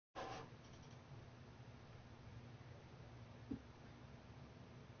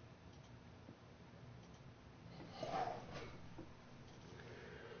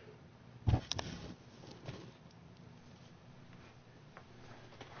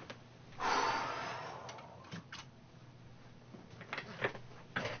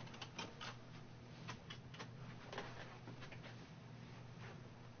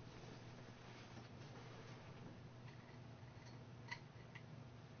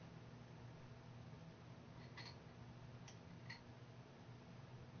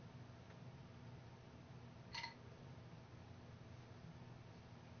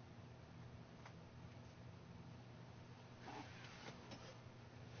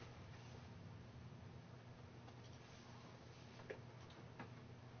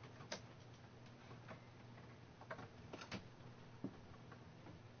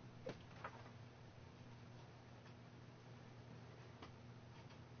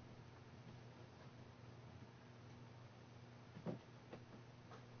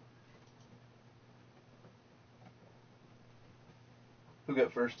Who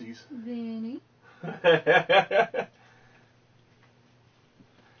got firsties? Vinny.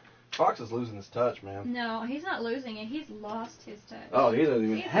 Fox is losing his touch, man. No, he's not losing it. He's lost his touch. Oh, he doesn't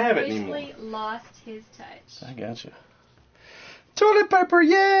even have it anymore. He's officially lost his touch. I gotcha. Toilet paper,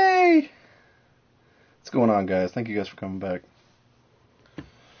 yay! What's going on, guys? Thank you guys for coming back.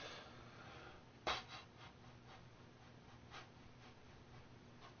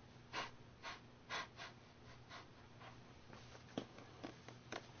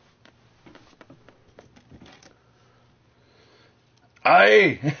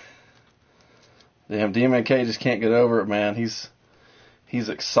 Aye! Damn, DMK just can't get over it, man. He's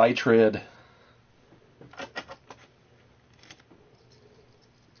excited.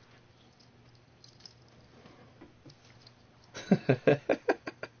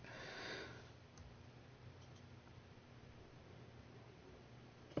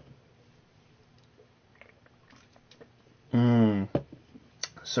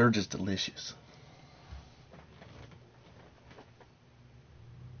 Surge is delicious.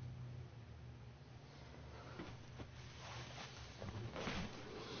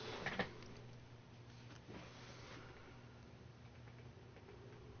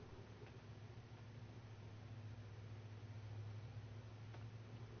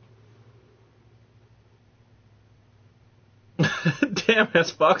 Damn,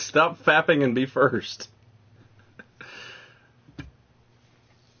 has Fox stop fapping and be first?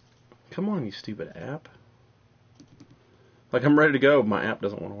 Come on, you stupid app. Like, I'm ready to go, but my app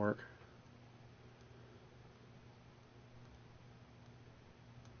doesn't want to work.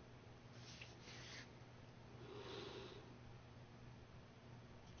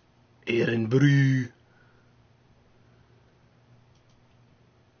 Aaron Brew.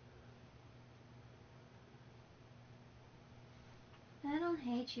 I don't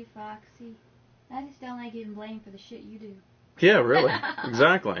hate you, Foxy. I just don't like getting blamed for the shit you do. Yeah, really.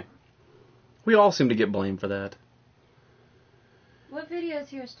 Exactly. We all seem to get blamed for that. What video is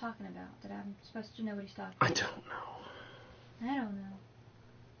he was talking about that I'm supposed to know what he's talking I about? don't know. I don't know.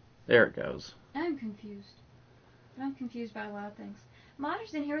 There it goes. I'm confused. I'm confused by a lot of things.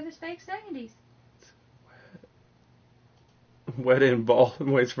 Modders in here with his fake 70s. Wet in ball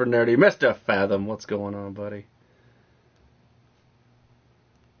waits for nerdy. Mr. Fathom, what's going on, buddy?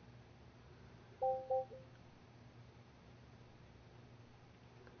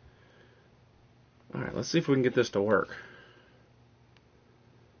 Alright, let's see if we can get this to work.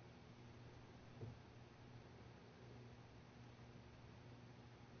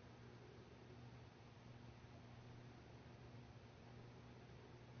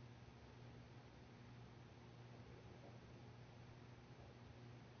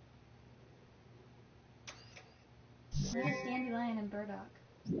 Where's Dandelion and Burdock?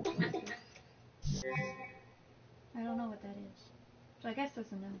 I don't know what that is. So I guess that's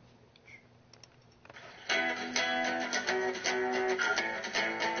a no.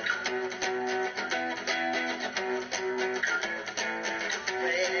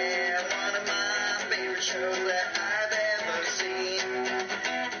 One of my favorite shows that I've ever seen.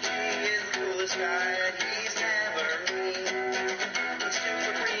 He is the coolest guy and he's never mean. He's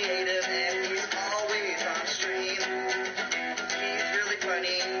super creative and he's always on stream. He's really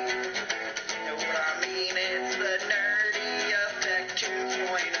funny. You know what I mean? It's the Nerdy Effect 2.0.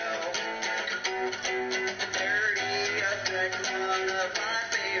 Nerdy Effect, one of my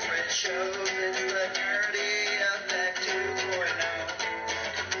favorite shows. It's the Nerdy Effect 2.0.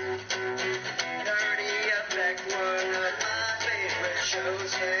 Nerdy Effect, one of my favorite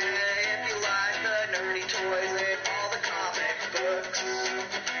shows. Yeah, if you like the nerdy toys and all the comic books,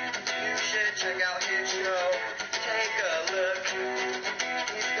 you should check out his show. Take a look.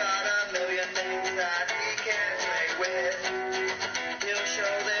 He's got a million things that he can play with. He'll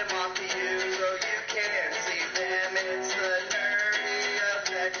show them off to you so you can see them. It's the Nerdy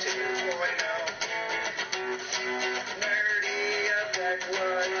Effect 2.0. Nerdy Effect,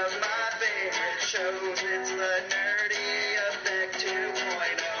 one of my favorite shows. It's the Nerdy Effect 2.0.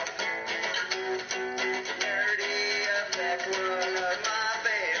 Nerdy Effect, one of my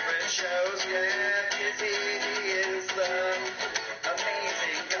favorite shows. Yeah, 'cause he is the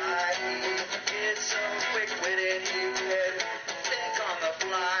amazing guy. He is so quick-witted, he can think on the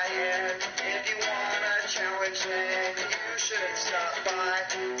fly. And if you want a challenge, then you should stop by.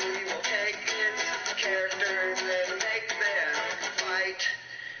 He will take his characters and make them fight.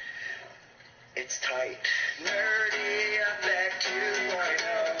 It's tight. Nerdy Effect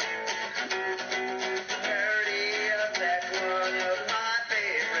 2.0. Nerdy Effect, one of my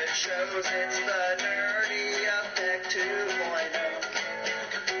favorite shows. It's the Nerdy Effect 2.0.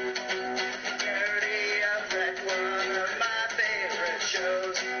 Nerdy Effect, one of my favorite shows.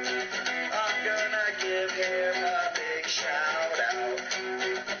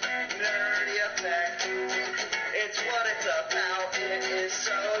 what's about it is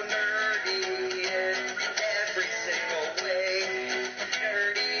so nerdy in every single way.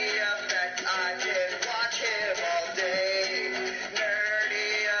 Nerdy Effect, I can watch him all day.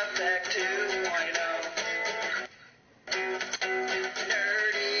 Nerdy Effect 2.0.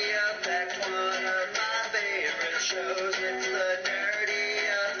 Nerdy Effect, one of my favorite shows. It's the Nerdy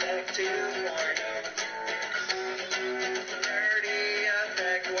Effect 2.0. Nerdy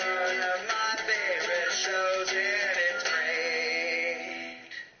Effect, one of my favorite shows, and it's great.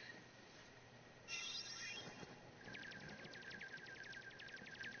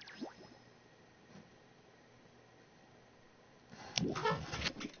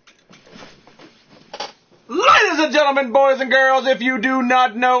 Ladies and gentlemen, boys and girls, if you do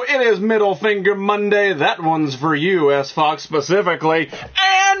not know, it is Middle Finger Monday. That one's for you, S. Fox specifically.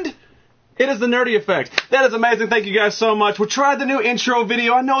 And it is the Nerdy Effect. That is amazing. Thank you guys so much. We tried the new intro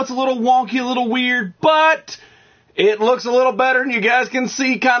video. I know it's a little wonky, a little weird, but it looks a little better, and you guys can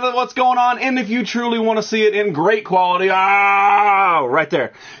see kind of what's going on. And if you truly want to see it in great quality, right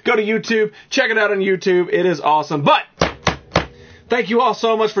there, go to YouTube. Check it out on YouTube. It is awesome. But thank you all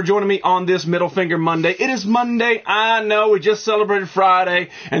so much for joining me on this Middle Finger Monday. It is Monday. I know we just celebrated Friday,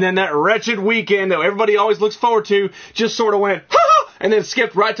 and then that wretched weekend that everybody always looks forward to just sort of went, ha! And then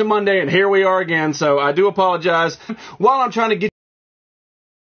skipped right to Monday, and here we are again. So I do apologize. While I'm trying to get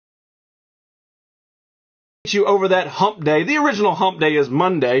you over that hump day, the original hump day is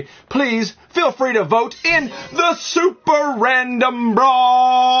Monday, please feel free to vote in the Super Random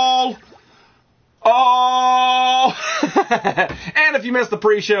Brawl. Oh! And if you missed the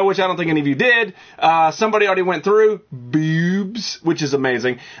pre-show, which I don't think any of you did, somebody already went through boobs, which is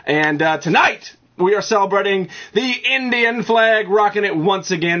amazing. And tonight we are celebrating the Indian flag, rocking it once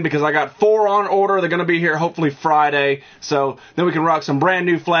again because I got 4 on order. They're going to be here hopefully Friday, so then we can rock some brand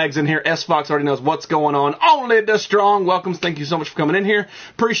new flags in here. S Fox already knows what's going on. Only the strong welcomes. Thank you so much for coming in here.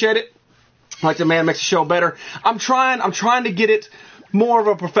 Appreciate it. Like the man makes the show better. I'm trying to get it more of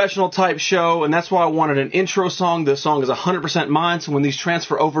a professional type show, and that's why I wanted an intro song. This song is 100% mine, so when these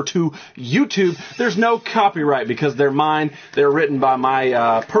transfer over to YouTube, there's no copyright because they're mine. They're written by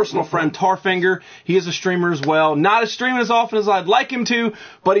my personal friend Tarfinger. He is a streamer as well. Not as streaming as often as I'd like him to,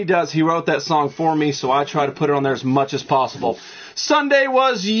 but he does. He wrote that song for me, so I try to put it on there as much as possible. Sunday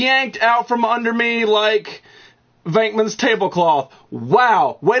was yanked out from under me like Venkman's tablecloth.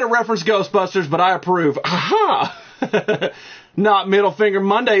 Wow. Way to reference Ghostbusters, but I approve. Aha! Not Middle Finger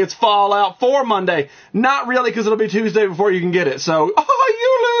Monday, it's Fallout 4 Monday. Not really, because it'll be Tuesday before you can get it. So, you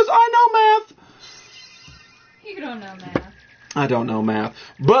lose. I know math. You don't know math. I don't know math.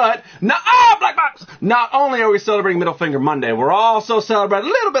 But, Black Box! Not only are we celebrating Middle Finger Monday, we're also celebrating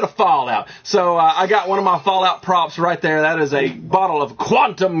a little bit of Fallout. So, I got one of my Fallout props right there. That is a bottle of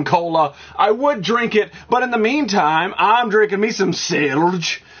Quantum Cola. I would drink it, but in the meantime, I'm drinking me some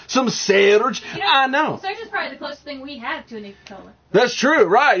Surge. Some Surge. You know, I know. Surge is probably the closest thing we have to a Nuka Cola. That's true,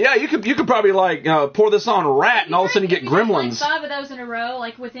 right? Yeah, you could probably pour this on Rat, and all of a sudden you get Gremlins. Like 5 of those in a row,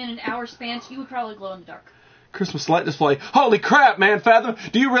 like within an hour span, you would probably glow in the dark. Christmas light display. Holy crap, man, Fathom.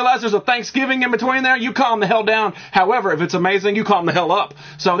 Do you realize there's a Thanksgiving in between there? You calm the hell down. However, if it's amazing, you calm the hell up.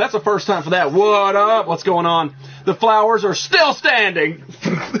 So that's the first time for that. What up? What's going on? The flowers are still standing.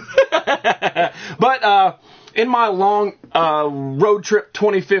 But, in my long road trip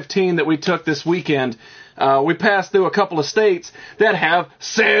 2015 that we took this weekend, we passed through a couple of states that have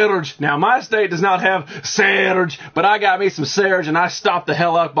Surge. Now, my state does not have Surge, but I got me some Surge, and I stopped the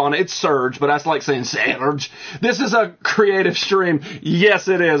hell up on it. It's Surge, but that's like saying Surge. This is a creative stream. Yes,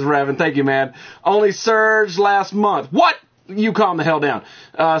 it is, Raven. Thank you, man. Only Surge last month. What? You calm the hell down.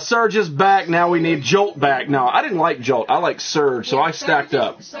 Surge is back. Now we need Jolt back. No, I didn't like Jolt. I like Surge, so I stacked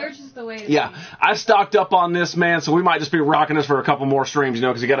up. Surge is the way to Yeah, be. I stocked up on this, man, so we might just be rocking this for a couple more streams,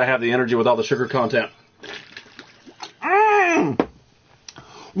 because you got to have the energy with all the sugar content.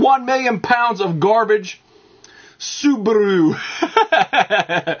 1 million pounds of garbage. Subaru.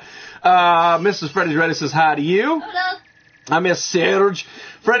 Mrs. Freddy's Ready says hi to you. Hello. I miss Surge.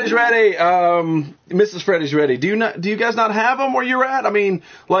 Freddy's Ready, Mrs. Freddy's Ready. Do you guys not have them where you're at? I mean,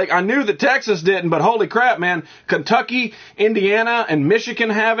 I knew that Texas didn't, but holy crap, man. Kentucky, Indiana, and Michigan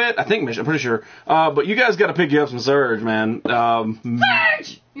have it. I think Michigan, I'm pretty sure. But you guys got to pick you up some Surge, man.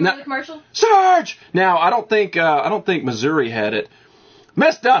 Surge! You remember the commercial? Surge! Now, I don't think Missouri had it.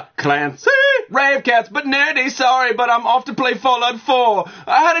 Mr. Clancy, Rave Cats, but nerdy, sorry, but I'm off to play Fallout 4.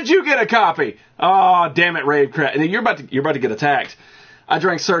 How did you get a copy? Oh, damn it, Rave Cat. You're about to get attacked. I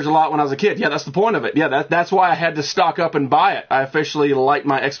drank Surge a lot when I was a kid. Yeah, that's the point of it. Yeah, that's why I had to stock up and buy it. I officially light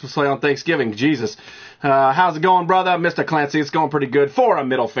my Xbox play on Thanksgiving. Jesus. How's it going, brother? Mr. Clancy, it's going pretty good for a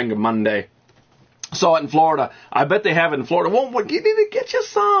Middle Finger Monday. Saw it in Florida. I bet they have it in Florida. Well, you need to get you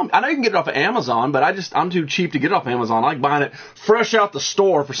some. I know you can get it off of Amazon, but I'm too cheap to get it off Amazon. I like buying it fresh out the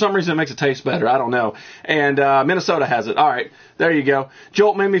store. For some reason, it makes it taste better. I don't know. And Minnesota has it. All right, there you go.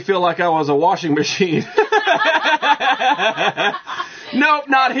 Jolt made me feel like I was a washing machine. Nope,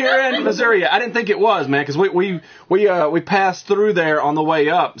 not here in Missouri. I didn't think it was, man, because we passed through there on the way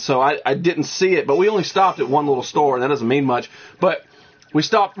up, so I didn't see it. But we only stopped at one little store, and that doesn't mean much. But we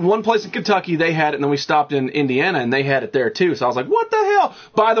stopped one place in Kentucky, they had it, and then we stopped in Indiana, and they had it there too. So I was like, what the hell?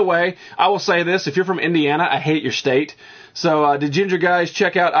 By the way, I will say this, if you're from Indiana, I hate your state. So did Ginger guys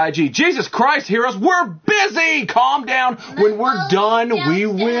check out IG? Jesus Christ, heroes, we're busy! Calm down. When we're done, we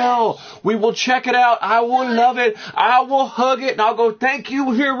will. We will check it out. I will love it. I will hug it, and I'll go, thank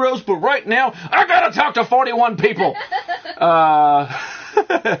you, heroes. But right now, I gotta talk to 41 people.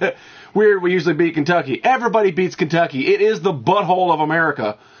 Weird, we usually beat Kentucky. Everybody beats Kentucky. It is the butthole of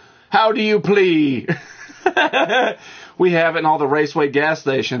America. How do you plea? We have it in all the Raceway gas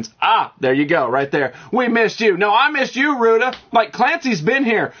stations. Ah, there you go, right there. We missed you. No, I missed you, Ruta. Like, Clancy's been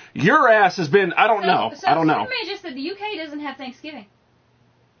here. Your ass has been, I don't know. I don't know. Superman just said the UK doesn't have Thanksgiving.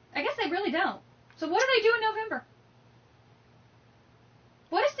 I guess they really don't. So what do they do in November?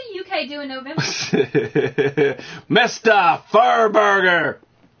 What does the UK do in November? Mr. Furburger.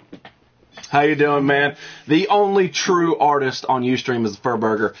 How you doing, man? The only true artist on Ustream is the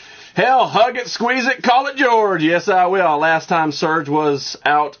Furburger. Hell, hug it, squeeze it, call it George. Yes, I will. Last time Surge was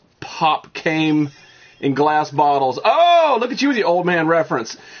out, pop came in glass bottles. Oh, look at you with the old man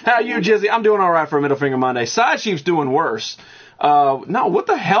reference. How you, Jizzy? I'm doing all right for a Middle Finger Monday. Side Chief's doing worse. No, what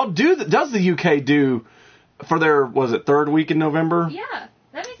the hell does the UK do for their, was it third week in November? Yeah,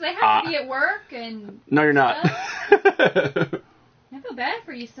 that means they have to be at work and... No, you're not. I feel bad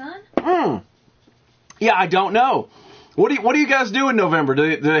for you, son. Yeah, I don't know. What do you guys do in November?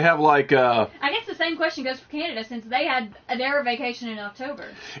 Do they have like I guess the same question goes for Canada since they had their vacation in October.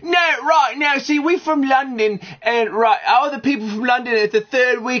 No, right, now see, we from London, and right, all the people from London at the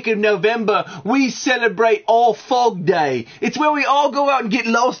third week of November, we celebrate All Fog Day. It's where we all go out and get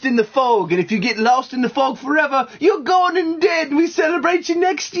lost in the fog, and if you get lost in the fog forever, you're gone and dead, and we celebrate you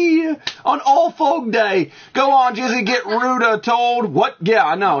next year on All Fog Day. Go on, Jizzy, get Ruta told. What? Yeah,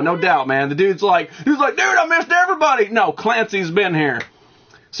 I know, no doubt, man. The dude's like, dude, I missed everybody. No, Clancy's been here.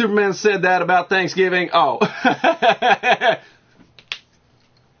 Superman said that about Thanksgiving. Oh.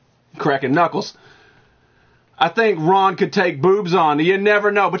 Cracking knuckles. I think Ron could take boobs on. You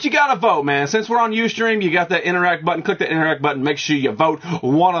never know. But you gotta vote, man. Since we're on Ustream, you got that interact button. Click that interact button. Make sure you vote.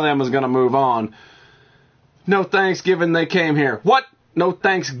 One of them is gonna move on. No Thanksgiving, they came here. What? No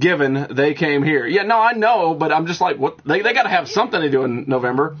Thanksgiving, they came here. Yeah, no, I know, but I'm just like, what? They got to have something to do in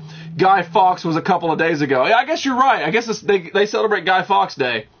November. Guy Fawkes was a couple of days ago. Yeah, I guess you're right. I guess they celebrate Guy Fawkes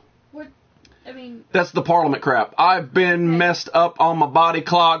Day. What? I mean... That's the Parliament crap. I've been messed up on my body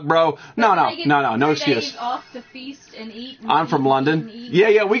clock, bro. No excuse. Days off to feast and eat. I'm from London.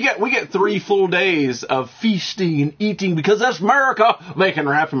 Yeah, we get 3 full days of feasting and eating because that's America. Making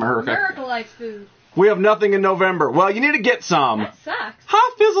rap America. America likes food. We have nothing in November. Well, you need to get some. That sucks.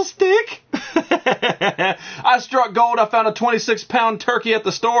 Hi, Fizzle Stick. I struck gold. I found a 26-pound turkey at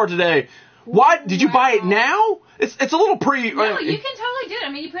the store today. What? Did you buy it now? It's a little pre... No, you can totally do it.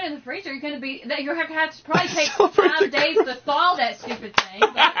 I mean, you put it in the freezer. You're going to be... You're going to have to probably take 5 days to thaw that stupid thing.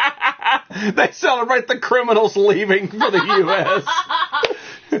 But... They celebrate the criminals leaving for the U.S.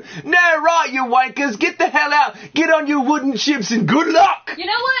 No, right, you wankers. Get the hell out. Get on your wooden ships and good luck. You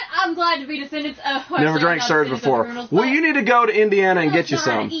know what? I'm glad to be descendants of... Never drank Surge before. Well, you need to go to Indiana and get you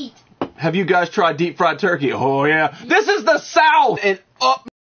some. Eat. Have you guys tried deep fried turkey? Oh, yeah. This is the South. And up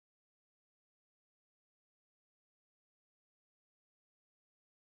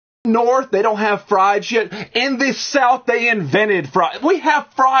north, they don't have fried shit. In the South, they invented fried. We have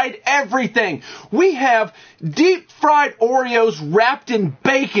fried everything. We have deep fried Oreos wrapped in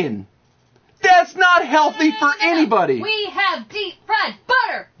bacon. That's not healthy for anybody. We have deep fried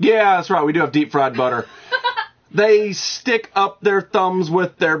butter. Yeah, that's right. We do have deep fried butter. They stick up their thumbs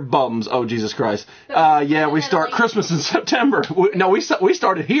with their bums. Oh, Jesus Christ. Yeah, we start Christmas in September. We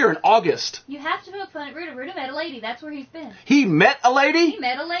started here in August. You have to poke fun at Ruta. Ruta met a lady. That's where he's been. He met a lady? He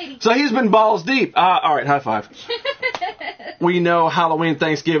met a lady. So he's been balls deep. All right, high five. We know Halloween,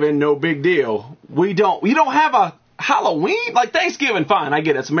 Thanksgiving, no big deal. You don't have a Halloween? Like Thanksgiving, fine, I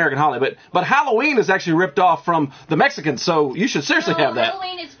get it, it's American holiday, but Halloween is actually ripped off from the Mexicans, so you should seriously have that.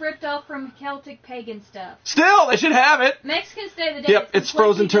 Halloween is ripped off from Celtic pagan stuff. Still, they should have it. Mexicans say the day. Yep, it's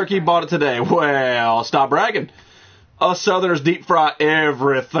frozen turkey, bought it today. Well, stop bragging. Us Southerners deep fry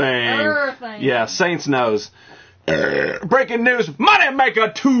everything. Everything. Yeah, Saints knows. Breaking news, Money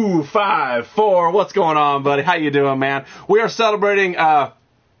Maker 254. What's going on, buddy? How you doing, man? We are celebrating the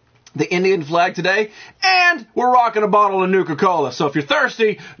Indian flag today, and we're rocking a bottle of Nuka-Cola. So if you're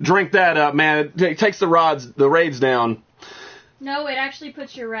thirsty, drink that up, man. It takes the raids down. No, it actually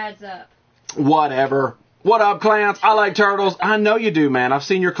puts your rads up. Whatever. What up, Clance? I like turtles. I know you do, man. I've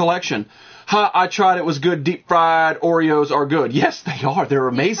seen your collection. I tried it. Was good. Deep fried Oreos are good. Yes, they are. They're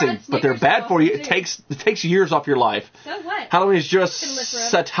amazing, but they're bad for you. It takes years off your life. So what? Halloween is just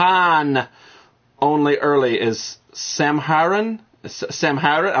Satan. Only early is Samhain.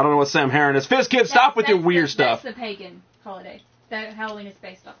 Samhain. I don't know what Samhain is. Fizz Kid, stop with your weird stuff. That's the pagan holiday that Halloween is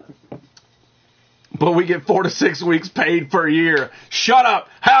based off of. But we get 4 to 6 weeks paid per year. Shut up.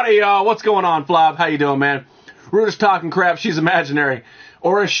 Howdy, y'all. What's going on, Flob? How you doing, man? Ruda's talking crap. She's imaginary.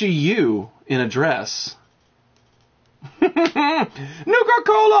 Or is she you in a dress?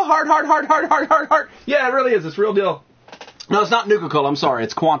 Nuka-Cola. Heart. Yeah, it really is. It's real deal. No, it's not Nuka-Cola. I'm sorry.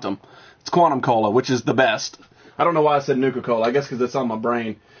 It's Quantum. It's Quantum Cola, which is the best. I don't know why I said Nuka-Cola. I guess because it's on my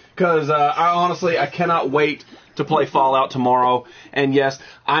brain. Because I cannot wait to play Fallout tomorrow. And yes,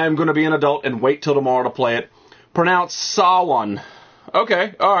 I am going to be an adult and wait till tomorrow to play it. Pronounce Sawan.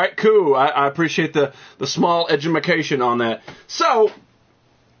 Okay, all right, cool. I appreciate the small education on that. So,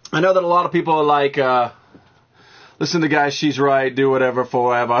 I know that a lot of people are like, listen to guys, she's right, do whatever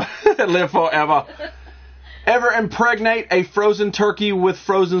forever, live forever. Ever impregnate a frozen turkey with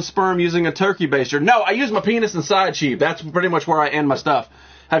frozen sperm using a turkey baster? No, I use my penis inside sheep. That's pretty much where I end my stuff.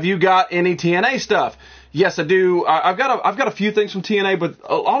 Have you got any TNA stuff? Yes, I do. I've got a few things from TNA, but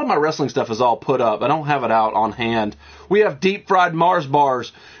a lot of my wrestling stuff is all put up. I don't have it out on hand. We have deep fried Mars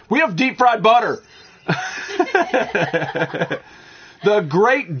bars. We have deep fried butter. The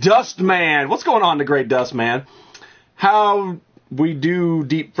Great Dust Man. What's going on, the Great Dust Man? How we do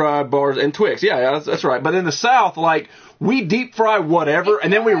deep fried bars and Twix. Yeah, that's right. But in the South, like, we deep fry whatever,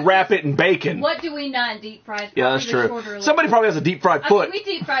 and then we wrap it in bacon. What do we not deep fry? Yeah, that's true. Somebody probably has a deep fried foot. We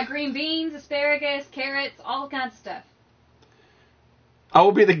deep fry green beans, asparagus, carrots, all kinds of stuff. I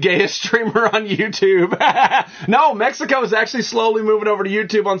will be the gayest streamer on YouTube. No, Mexico is actually slowly moving over to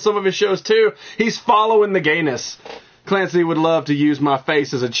YouTube on some of his shows, too. He's following the gayness. Clancy would love to use my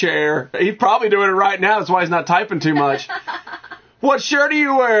face as a chair. He's probably doing it right now. That's why he's not typing too much. What shirt are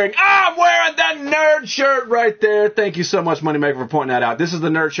you wearing? I'm wearing the nerd shirt right there. Thank you so much, Moneymaker, for pointing that out. This is the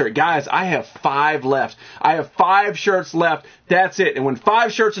nerd shirt. Guys, I have 5 left. I have 5 shirts left. That's it. And when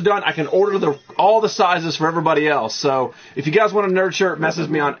 5 shirts are done, I can order all the sizes for everybody else. So if you guys want a nerd shirt, message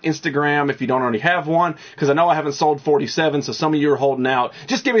me on Instagram if you don't already have one, because I know I haven't sold 47, so some of you are holding out.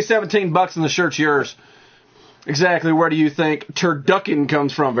 Just give me $17 and the shirt's yours. Exactly. Where do you think turducken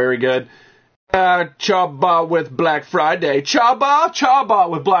comes from? Very good. Chaba with Black Friday. Chaba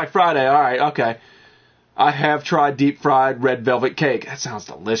with Black Friday. All right, okay. I have tried deep fried red velvet cake. That sounds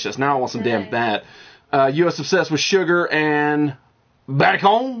delicious. Now I want some damn that. U.S. obsessed with sugar and back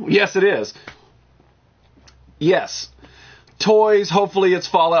home? Yes, it is. Yes. Toys. Hopefully it's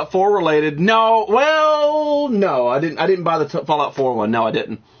Fallout 4 related. No. Well, no. I didn't buy the Fallout 4 one. No, I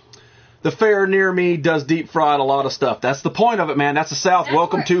didn't. The fair near me does deep fried a lot of stuff. That's the point of it, man. That's the South.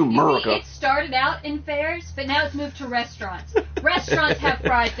 Welcome to America. It started out in fairs, but now it's moved to restaurants. Restaurants have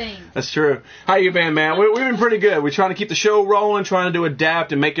fried things. That's true. How you been, man? We've been pretty good. We're trying to keep the show rolling, trying to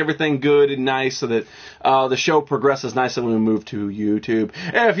adapt and make everything good and nice so that the show progresses nicely when we move to YouTube.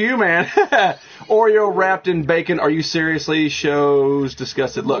 F you, man. Oreo wrapped in bacon. Are you seriously? Shows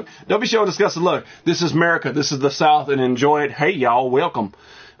disgusted look. Don't be showing disgusted look. This is America. This is the South, and enjoy it. Hey, y'all. Welcome.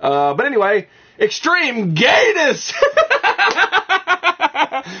 But anyway, extreme gayness.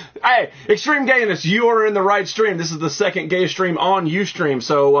 Hey, extreme gayness, you are in the right stream. This is the second gay stream on Ustream.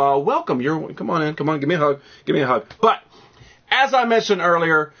 So, welcome. Come on in. Come on. Give me a hug. Give me a hug. But, as I mentioned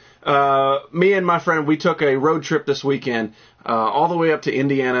earlier, me and my friend, we took a road trip this weekend, all the way up to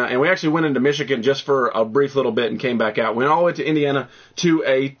Indiana, and we actually went into Michigan just for a brief little bit and came back out. Went all the way to Indiana to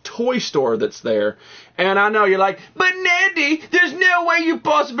a toy store that's there. And I know you're like, but Nandy, there's no way you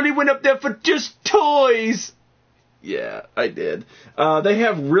possibly went up there for just toys. Yeah, I did. They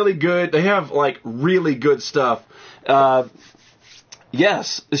have really good stuff.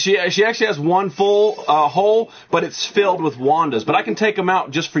 Yes, she actually has one full hole, but it's filled with Wandas. But I can take them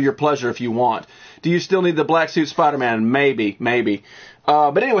out just for your pleasure if you want. Do you still need the black suit Spider-Man? Maybe.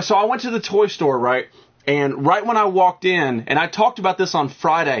 But anyway, so I went to the toy store, right? And right when I walked in, and I talked about this on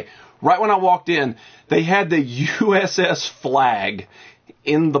Friday, right when I walked in, they had the USS flag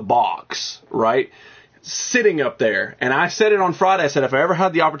in the box, right? Sitting up there. And I said it on Friday. I said if I ever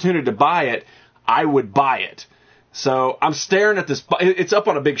had the opportunity to buy it, I would buy it. So I'm staring at this. It's up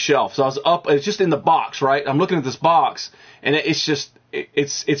on a big shelf. So I was up. It's just in the box, right? I'm looking at this box, and it's just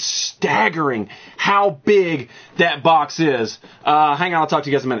it's staggering how big that box is. Hang on, I'll talk to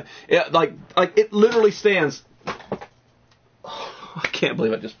you guys in a minute. It literally stands. Oh, I can't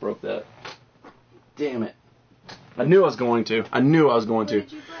believe I just broke that. Damn it! I knew I was going to. What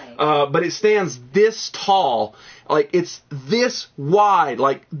did you break? But it stands this tall. Like, it's this wide,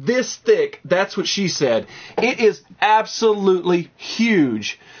 like this thick. That's what she said. It is absolutely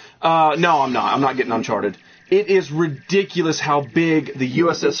huge. No, I'm not. I'm not getting Uncharted. It is ridiculous how big the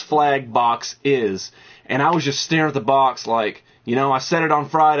USS Flag box is. And I was just staring at the box like, I said it on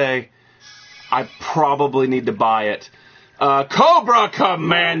Friday. I probably need to buy it. Cobra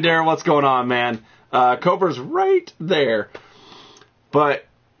Commander, what's going on, man? Cobra's right there. But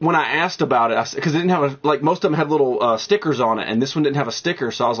when I asked about it, because it didn't have most of them had little stickers on it, and this one didn't have a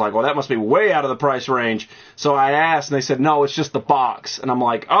sticker, so I was like, well, that must be way out of the price range. So I asked, and they said, no, it's just the box. And I'm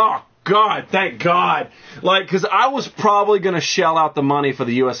like, oh, God, thank God. Because I was probably going to shell out the money for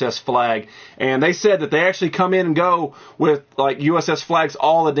the USS Flag, and they said that they actually come in and go with, USS Flags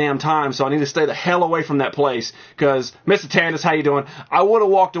all the damn time, so I need to stay the hell away from that place, because, Mr. Tandis, how you doing? I would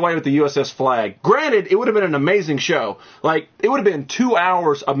have walked away with the USS Flag. Granted, it would have been an amazing show. It would have been 2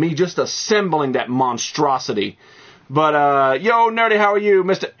 hours of me just assembling that monstrosity. But, yo, Nerdy, how are you?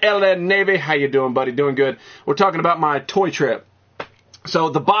 Mr. LN Navy, how you doing, buddy? Doing good. We're talking about my toy trip.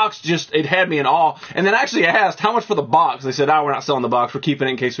 So the box it had me in awe. And then actually I asked, how much for the box? They said, we're not selling the box. We're keeping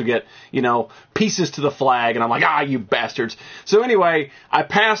it in case we get, pieces to the flag. And I'm like, you bastards. So anyway, I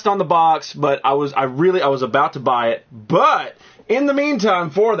passed on the box, but I was about to buy it. But in the meantime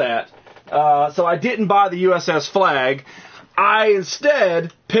for that, so I didn't buy the USS Flag. I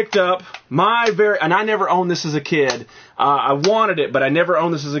instead picked up and I never owned this as a kid. I wanted it, but I never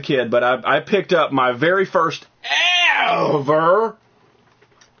owned this as a kid. But I picked up my very first ever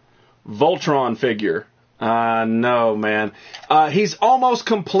Voltron figure. No, man. He's almost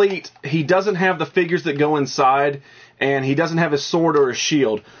complete. He doesn't have the figures that go inside, and he doesn't have his sword or his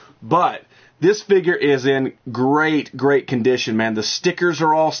shield. But this figure is in great, great condition, man. The stickers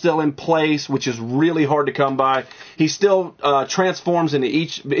are all still in place, which is really hard to come by. He still transforms into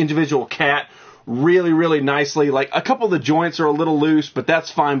each individual cat really, really nicely. A couple of the joints are a little loose, but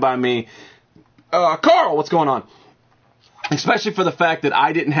that's fine by me. Carl, what's going on? Especially for the fact that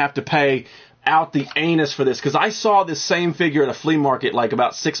I didn't have to pay out the anus for this, because I saw this same figure at a flea market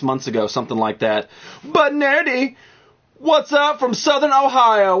about 6 months ago, something like that. But Nerdy, what's up from Southern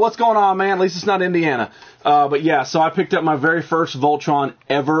Ohio? What's going on, man? At least it's not Indiana. But yeah, so I picked up my very first Voltron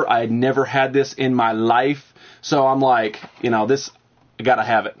ever. I had never had this in my life. So I'm like, this, I gotta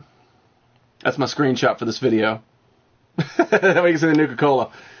have it. That's my screenshot for this video. We can see the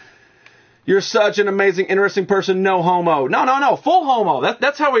Nuka-Cola. You're such an amazing, interesting person. No homo. No. Full homo.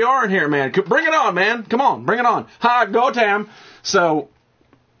 That's how we are in here, man. Bring it on, man. Come on. Bring it on. Ha, go, Tam. So,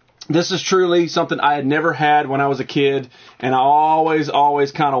 this is truly something I had never had when I was a kid, and I always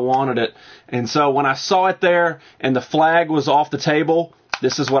kind of wanted it. And so, when I saw it there, and the flag was off the table,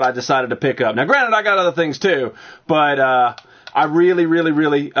 this is what I decided to pick up. Now, granted, I got other things too, but, I really,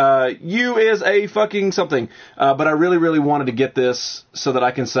 you is a fucking something. But I really wanted to get this so that I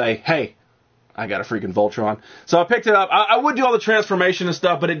can say, hey, I got a freaking Voltron. So I picked it up. I would do all the transformation and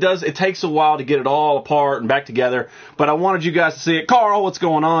stuff, but it takes a while to get it all apart and back together. But I wanted you guys to see it. Carl, what's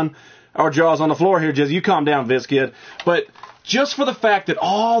going on? Our jaw's on the floor here, Jizz. You calm down, Viz Kid. But just for the fact that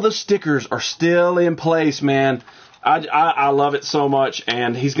all the stickers are still in place, man, I love it so much.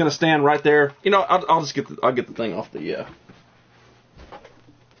 And he's going to stand right there. I'll get the thing off the,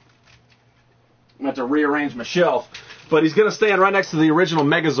 I'm going to have to rearrange my shelf. But he's going to stand right next to the original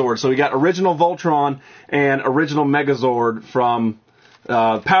Megazord. So we got original Voltron and original Megazord from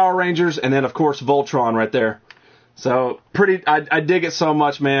Power Rangers. And then, of course, Voltron right there. So I dig it so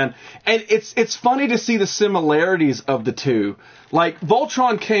much, man. And it's funny to see the similarities of the two.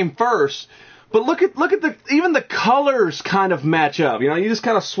 Voltron came first. But look at even the colors kind of match up. You just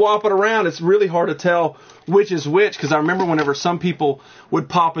kind of swap it around. It's really hard to tell which is which, because I remember whenever some people would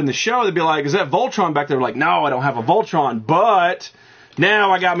pop in the show, they'd be like, is that Voltron back there? Like, no, I don't have a Voltron, but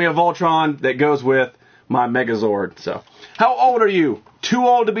now I got me a Voltron that goes with my Megazord. So, how old are you? Too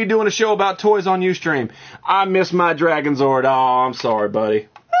old to be doing a show about toys on Ustream. I miss my Dragonzord. Oh, I'm sorry, buddy.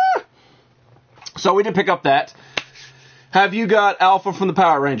 So we did pick up that. Have you got Alpha from the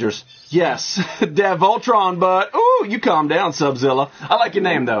Power Rangers? Yes. Dad Voltron, but, ooh, you calm down, Subzilla. I like your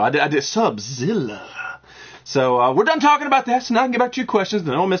name, though. I did Subzilla. So, we're done talking about that, so now I can get back to your questions.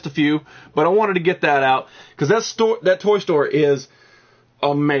 I know I missed a few, but I wanted to get that out, because that toy store is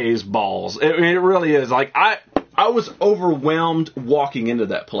amazeballs. It really is. I I was overwhelmed walking into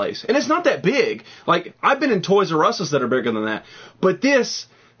that place. And it's not that big. Like, I've been in Toys R Us that are bigger than that. But this,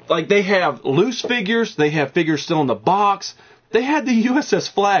 like, they have loose figures. They have figures still in the box. They had the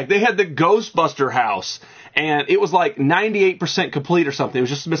USS Flag. They had the Ghostbuster house. And it was like 98% complete or something. It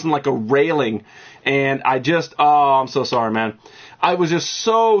was just missing like a railing. And I'm so sorry, man. I was just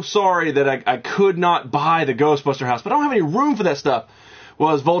so sorry that I could not buy the Ghostbuster house. But I don't have any room for that stuff.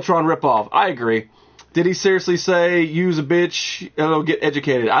 Was Voltron ripoff? I agree. Did he seriously say, use a bitch, get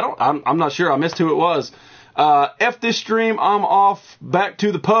educated? I'm not sure. I missed who it was. F this stream, I'm off, back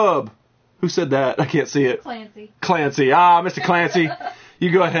to the pub. Who said that? I can't see it. Clancy. Mr. Clancy.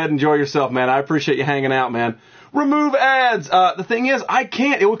 You go ahead and enjoy yourself, man. I appreciate you hanging out, man. Remove ads. The thing is, I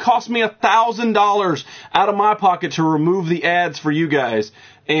can't. It would cost me $1,000 out of my pocket to remove the ads for you guys.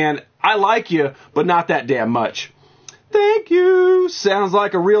 And I like you, but not that damn much. Thank you. Sounds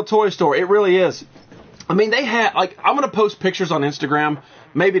like a real toy store. It really is. I mean, they had, like, I'm going to post pictures on Instagram,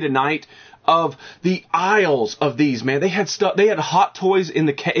 maybe tonight, of the aisles of these, man. They had stuff, they had Hot Toys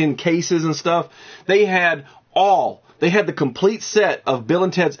in cases and stuff. They had the complete set of Bill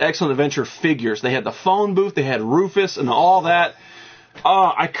and Ted's Excellent Adventure figures. They had the phone booth, they had Rufus and all that.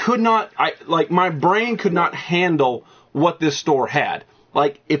 My brain could not handle what this store had.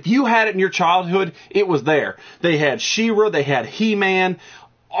 Like, if you had it in your childhood, it was there. They had She-Ra, they had He-Man,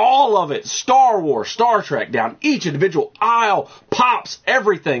 all of it, Star Wars, Star Trek, down each individual aisle, pops,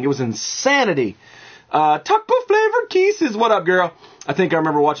 everything. It was insanity. Taco flavored kisses, what up, girl? I think I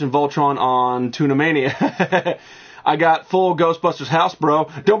remember watching Voltron on Tuna Mania. I got full Ghostbusters house, bro.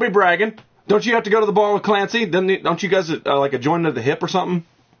 Don't be bragging. Don't you have to go to the bar with Clancy? Don't you guys like a joint at the hip or something?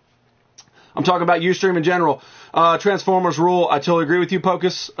 I'm talking about Ustream in general. Transformers rule. I totally agree with you,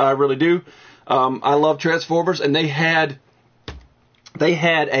 Pocus. I really do. I love Transformers, and they had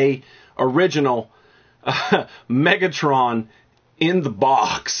a original Megatron in the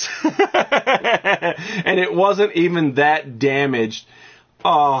box, and it wasn't even that damaged.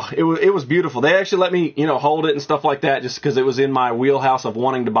 Oh, it was beautiful. They actually let me, hold it and stuff like that just because it was in my wheelhouse of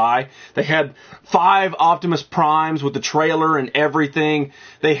wanting to buy. They had 5 Optimus Primes with the trailer and everything.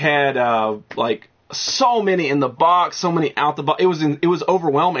 They had, so many in the box, so many out the box. It was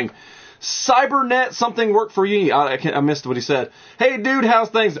overwhelming. Cybernet, something worked for you. I missed what he said. Hey, dude, how's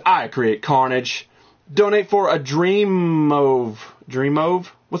things? I create carnage. Donate for a Dreamove. Dreamove?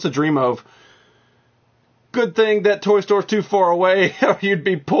 What's a Dreamove? Good thing that toy store's too far away or you'd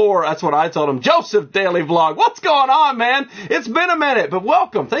be poor. That's what I told him. Joseph Daily Vlog. What's going on, man? It's been a minute, but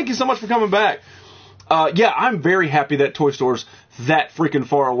welcome. Thank you so much for coming back. I'm very happy that toy store's that freaking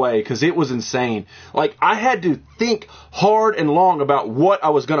far away because it was insane. Like, I had to think hard and long about what I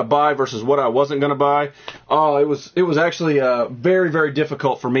was going to buy versus what I wasn't going to buy. It was actually very, very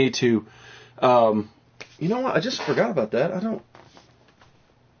difficult for me to... you know what? I just forgot about that.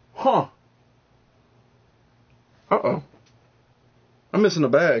 Uh-oh. I'm missing a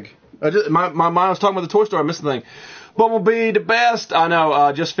bag. My mind was talking about the toy store. I missed the thing. Bumblebee, the best. I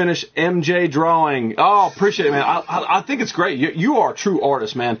know. Just finished MJ drawing. Oh, appreciate it, man. I think it's great. You are a true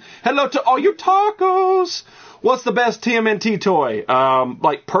artist, man. Hello to all you tacos. What's the best TMNT toy?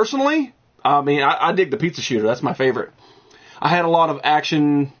 Personally, I dig the pizza shooter. That's my favorite. I had a lot of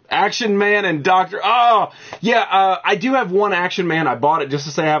Action Man and Dr. Oh, yeah, I do have one Action Man. I bought it just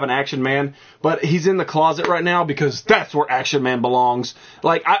to say I have an Action Man, but he's in the closet right now because that's where Action Man belongs.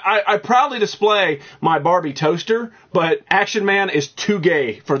 Like, I proudly display my Barbie toaster, but Action Man is too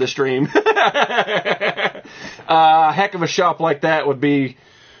gay for the stream. Heck of a shop like that would be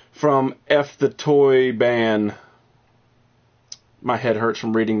from F the Toy Ban. My head hurts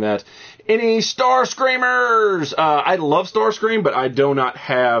from reading that. Any Star Screamers? I love Starscream, but I do not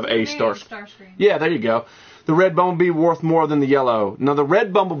have a Starscream. Yeah, there you go. The red Bumblebee worth more than the yellow. Now, the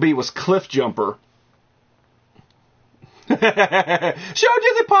red Bumblebee was Cliff Jumper. Show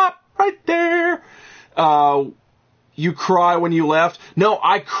Jizzy Pop right there. You cry when you left. No,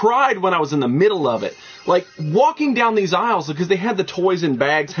 I cried when I was in the middle of it. Like, walking down these aisles, because they had the toys in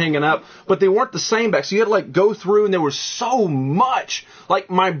bags hanging up, but they weren't the same bags. So you had to, go through, and there was so much.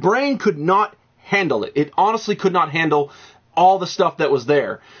 Like, my brain could not handle it. It honestly could not handle all the stuff that was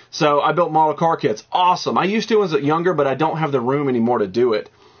there. So I built model car kits. Awesome. I used to when I was younger, but I don't have the room anymore to do it.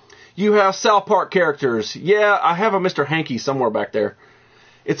 You have South Park characters. Yeah, I have a Mr. Hanky somewhere back there.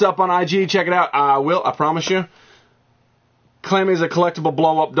 It's up on IG. Check it out. I will. I promise you. Clammy's a collectible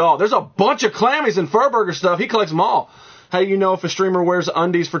blow-up doll. There's a bunch of Clammys and Furburger stuff. He collects them all. How do you know if a streamer wears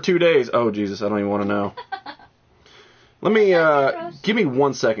undies for 2 days? Oh, Jesus, I don't even want to know. Let me, give me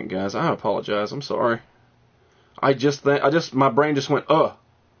 1 second, guys. I apologize. I'm sorry. My brain just went,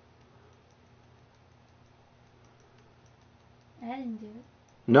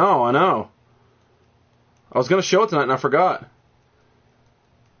 No, I know. I was going to show it tonight and I forgot.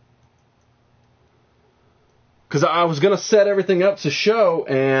 Because I was going to set everything up to show,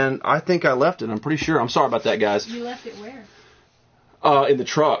 and I think I left it. I'm pretty sure. I'm sorry about that, guys. You left it where? In the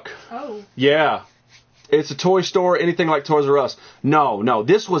truck. Oh. Yeah. It's a toy store, anything like Toys R Us. No.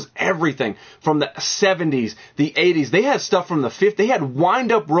 This was everything from the 70s, the 80s. They had stuff from the 50s. They had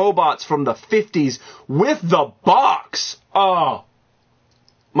wind-up robots from the 50s with the box. Oh.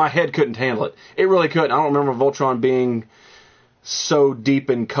 My head couldn't handle it. It really couldn't. I don't remember Voltron being so deep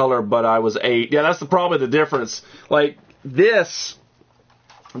in color, but I was 8. Yeah, that's probably the difference. Like, this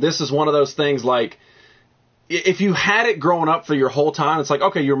is one of those things, like, if you had it growing up for your whole time, it's like,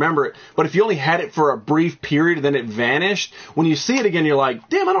 okay, you remember it. But if you only had it for a brief period and then it vanished, when you see it again, you're like,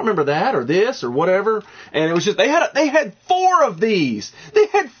 damn, I don't remember that or this or whatever. And it was just, they had 4 of these. They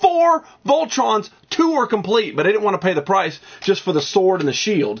had 4 Voltrons. 2 were complete, but I didn't want to pay the price just for the sword and the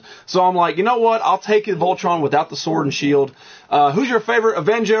shield. So I'm like, you know what? I'll take a Voltron without the sword and shield. Who's your favorite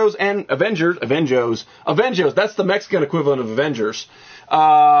Avengers? Avengers. That's the Mexican equivalent of Avengers.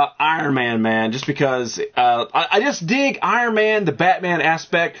 Iron Man, just because I just dig Iron Man, the Batman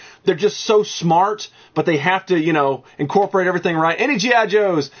aspect. They're just so smart, but they have to, incorporate everything right. Any G.I.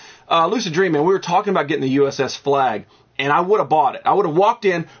 Joes, Lucid Dream, man, we were talking about getting the USS Flag, and I would have bought it. I would have walked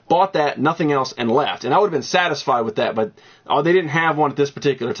in, bought that, nothing else, and left. And I would have been satisfied with that, but they didn't have one at this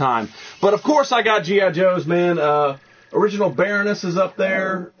particular time. But, of course, I got G.I. Joes, man. Original Baroness is up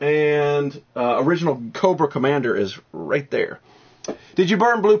there, and original Cobra Commander is right there. Did you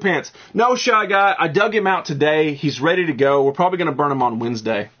burn Blue Pants? No, Shy Guy. I dug him out today. He's ready to go. We're probably going to burn him on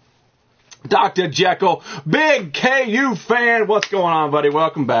Wednesday. Dr. Jekyll, big KU fan. What's going on, buddy?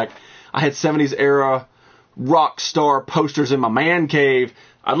 Welcome back. I had 70s era rock star posters in my man cave.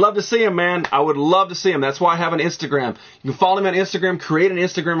 I'd love to see him, man. I would love to see him. That's why I have an Instagram. You can follow me on Instagram, create an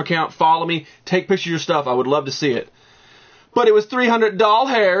Instagram account, follow me, take pictures of your stuff. I would love to see it. But it was 300 doll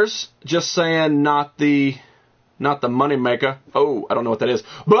hairs. Just saying, not the money maker. Oh, I don't know what that is.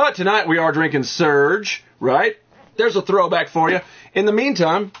 But tonight we are drinking Surge, right? There's a throwback for you. In the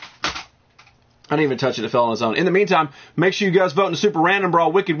meantime, I didn't even touch it. It fell on its own. In the meantime, make sure you guys vote in the Super Random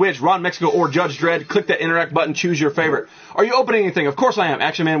Brawl, Wicked Witch, Ron Mexico, or Judge Dredd. Click that interact button. Choose your favorite. Are you opening anything? Of course I am.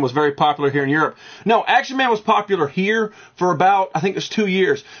 Action Man was very popular here in Europe. No, Action Man was popular here for about, I think it was 2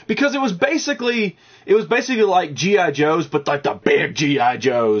 years. Because it was basically like G.I. Joes, but like the big G.I.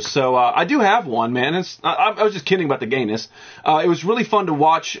 Joes. So I do have one, man. I was just kidding about the gayness. It was really fun to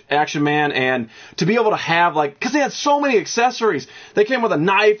watch Action Man and to be able to have, like, because they had so many accessories. They came with a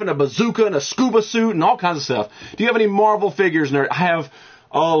knife and a bazooka and a scuba suit and all kinds of stuff. Do you have any Marvel figures, nerd? I have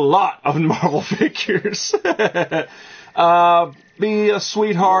a lot of Marvel figures. Be a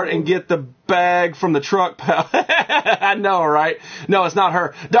sweetheart and get the bag from the truck, pal. I know, right? No, it's not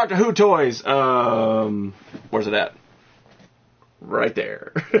her. Doctor Who toys. Where's it at? Right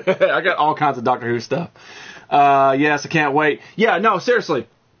there. I got all kinds of Doctor Who stuff. Yes, I can't wait. Yeah, no, seriously.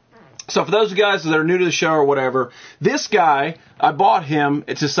 So for those of you guys that are new to the show or whatever, this guy, I bought him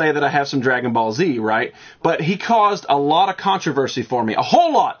to say that I have some Dragon Ball Z, right? But he caused a lot of controversy for me. A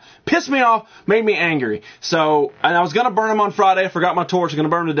whole lot. Pissed me off, made me angry. So, and I was going to burn him on Friday. I forgot my torch. I'm going to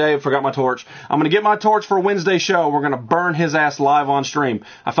burn him today. I forgot my torch. I'm going to get my torch for Wednesday show. We're going to burn his ass live on stream.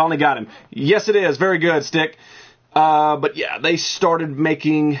 I finally got him. Yes, it is. Very good, Stick. But yeah, they started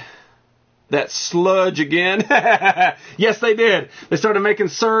making that sludge again. Yes, they did. They started making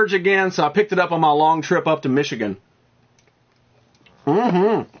Surge again, so I picked it up on my long trip up to Michigan.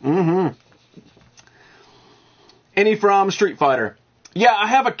 Any from Street Fighter? Yeah, I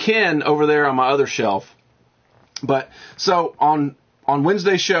have a Ken over there on my other shelf. But, so, on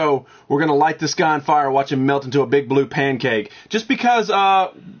Wednesday's show, we're going to light this guy on fire, watch him melt into a big blue pancake. Just because,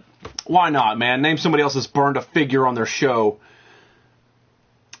 why not, man? Name somebody else that's burned a figure on their show.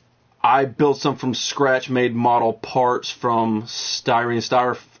 I built some from scratch, made model parts from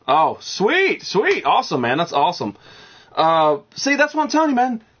styrofoam. Oh, sweet. Awesome, man. That's awesome. See, that's what I'm telling you,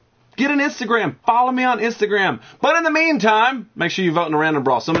 man. Get an Instagram. Follow me on Instagram. But in the meantime, make sure you vote in the Random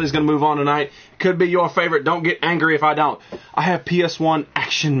Brawl. Somebody's going to move on tonight. Could be your favorite. Don't get angry if I don't. I have PS1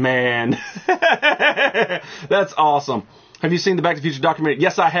 Action Man. That's awesome. Have you seen the Back to the Future documentary?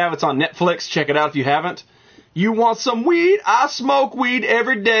 Yes, I have. It's on Netflix. Check it out if you haven't. You want some weed? I smoke weed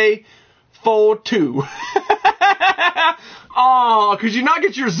every day for 2. Oh, could you not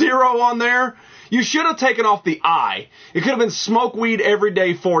get your 0 on there? You should have taken off the I. It could have been smoke weed every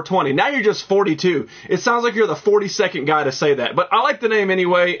day 420. Now you're just 42. It sounds like you're the 42nd guy to say that. But I like the name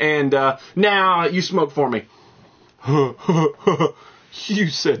anyway, and now you smoke for me. You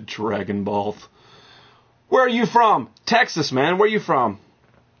said Dragon Ball. Where are you from? Texas, man. Where are you from?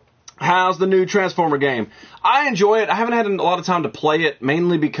 How's the new Transformer game? I enjoy it. I haven't had a lot of time to play it,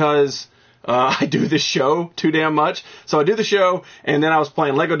 mainly because I do this show too damn much. So I do the show, and then I was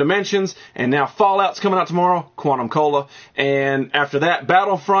playing Lego Dimensions, and now Fallout's coming out tomorrow, Quantum Cola. And after that,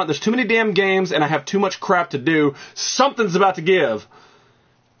 Battlefront. There's too many damn games, and I have too much crap to do. Something's about to give.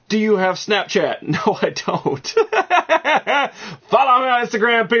 Do you have Snapchat? No, I don't. Follow me on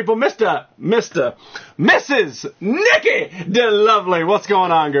Instagram, people. Mrs. Nikki DeLovely. What's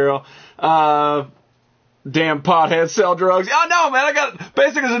going on, girl? Damn pothead sell drugs. Oh, no, man. I got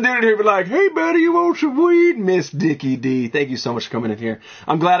basically a dude in here be like, hey, buddy, you want some weed? Miss Dickie D. Thank you so much for coming in here.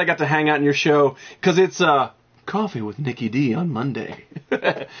 I'm glad I got to hang out in your show because it's Coffee with Nikki D on Monday.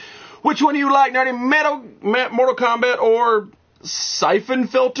 Which one do you like, Nerdy? Mortal Kombat or Siphon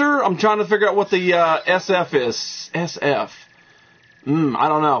Filter? I'm trying to figure out what the SF is. SF. I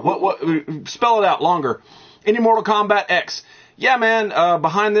don't know. What? Spell it out longer. Any Mortal Kombat X. Yeah, man.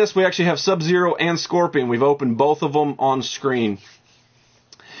 Behind this, we actually have Sub-Zero and Scorpion. We've opened both of them on screen.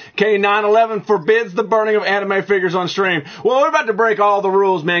 K911 forbids the burning of anime figures on stream. Well, we're about to break all the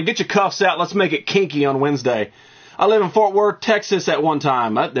rules, man. Get your cuffs out. Let's make it kinky on Wednesday. I live in Fort Worth, Texas at one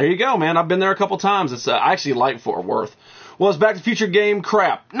time. There you go, man. I've been there a couple times. I actually like Fort Worth. Well, it's Back to the Future game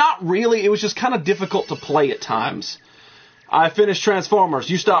crap. Not really. It was just kind of difficult to play at times. I finished Transformers.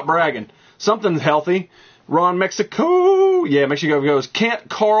 You stop bragging. Something's healthy. Ron Mexico. Yeah, Mexico goes, can't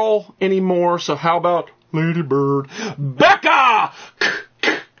Carl anymore, so how about Lady Bird? Becca!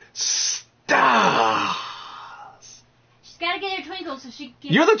 Stars. She's got to get her twinkle so she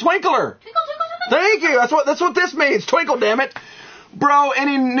can... You're the twinkler. Twinkle, twinkle, twinkle. Thank you. That's what this means. Twinkle, damn it. Bro,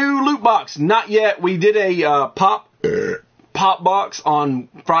 any new loot box? Not yet. We did a pop box on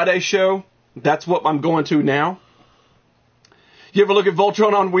Friday's show. That's what I'm going to now. You ever look at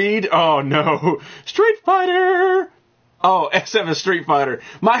Voltron on weed? Oh, no. Street Fighter. Oh, SF is Street Fighter.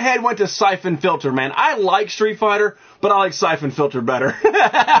 My head went to Siphon Filter, man. I like Street Fighter, but I like Siphon Filter better.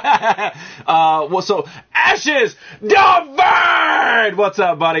 Well, so, Ashes Divide! What's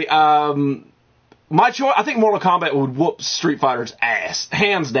up, buddy? My choice, I think Mortal Kombat would whoop Street Fighter's ass.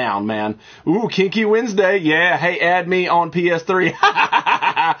 Hands down, man. Ooh, Kinky Wednesday. Yeah, hey, add me on PS3.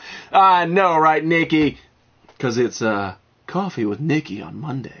 I know, right, Nikki? Because it's Coffee with Nikki on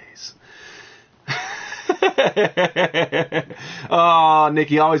Mondays. Oh,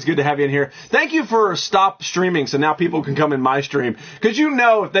 Nikki, always good to have you in here. Thank you for stop streaming so now people can come in my stream. Because you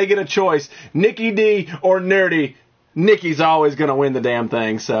know if they get a choice, Nikki D or Nerdy, Nikki's always going to win the damn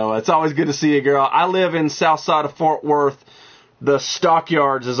thing. So it's always good to see you, girl. I live in south side of Fort Worth. The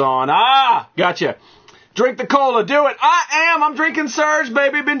Stockyards is on. Ah, gotcha. Drink the cola. Do it. I'm drinking Surge,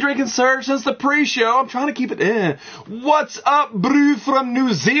 baby. Been drinking Surge since the pre-show. I'm trying to keep it in. What's up, brew from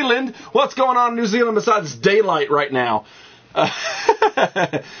New Zealand? What's going on in New Zealand besides daylight right now?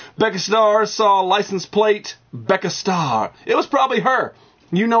 Becca Star saw license plate. Becca Star. It was probably her.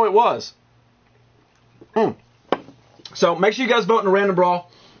 You know it was. So make sure you guys vote in a random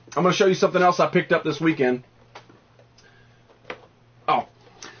brawl. I'm going to show you something else I picked up this weekend. Oh.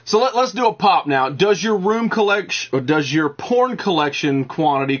 So let's do a pop now. Does your room collection, or does your porn collection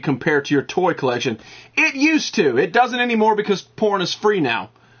quantity compare to your toy collection? It used to. It doesn't anymore because porn is free now.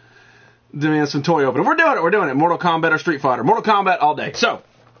 Doing some toy opening. We're doing it. Mortal Kombat or Street Fighter. Mortal Kombat all day. So,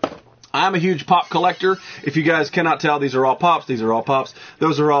 I'm a huge pop collector. If you guys cannot tell, these are all pops. These are all pops.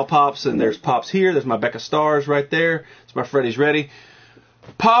 Those are all pops. And there's pops here. There's my Becca Stars right there. It's my Freddy's Ready.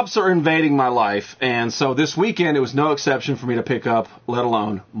 Pops are invading my life, and so this weekend it was no exception for me to pick up, let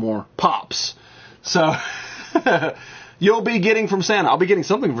alone more pops. So, you'll be getting from Santa. I'll be getting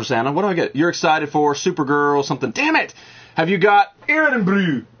something from Santa. What do I get? You're excited for Supergirl, something. Damn it! Have you got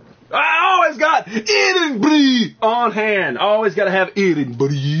Erenbree? I always got Erenbree on hand. Always got to have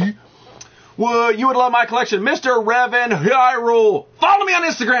Erenbree. Well, you would love my collection. Mr. Revan Hyrule. Follow me on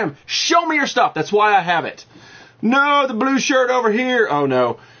Instagram. Show me your stuff. That's why I have it. No, the blue shirt over here. Oh,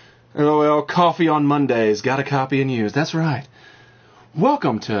 no. Oh, well, Coffee on Mondays. Got to copy and use. That's right.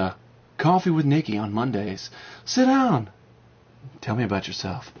 Welcome to Coffee with Nikki on Mondays. Sit down. Tell me about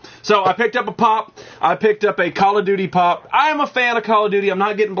yourself. So, I picked up a pop. I picked up a Call of Duty pop. I am a fan of Call of Duty. I'm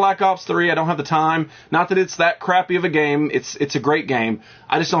not getting Black Ops 3. I don't have the time. Not that it's that crappy of a game. It's a great game.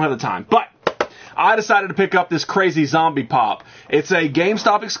 I just don't have the time. But I decided to pick up this crazy zombie pop. It's a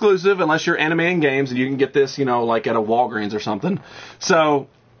GameStop exclusive, unless you're animating games, and you can get this, like at a Walgreens or something. So,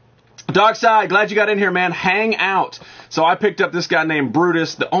 Darkside, glad you got in here, man. Hang out. So I picked up this guy named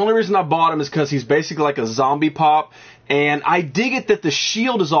Brutus. The only reason I bought him is because he's basically like a zombie pop, and I dig it that the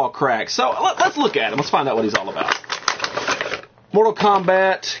shield is all cracked. So let's look at him. Let's find out what he's all about. Mortal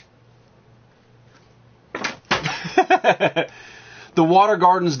Kombat. The The Water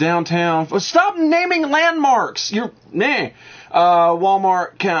Gardens downtown. Stop naming landmarks.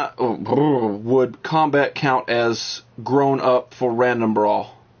 Walmart count. Would combat count as grown up for random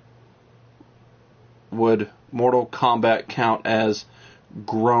brawl? Would Mortal Kombat count as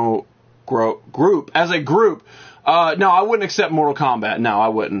group? As a group? No, I wouldn't accept Mortal Kombat. No, I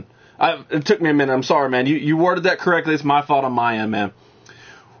wouldn't. It took me a minute. I'm sorry, man. You worded that correctly. It's my fault on my end, man.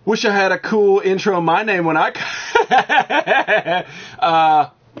 Wish I had a cool intro in my name when I...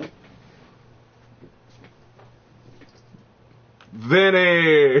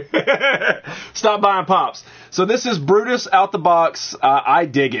 Vinny! Stop buying pops. So this is Brutus out the box. I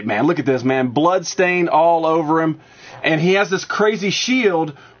dig it, man. Look at this, man. Blood stain all over him. And he has this crazy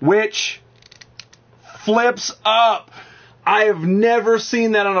shield, which flips up. I have never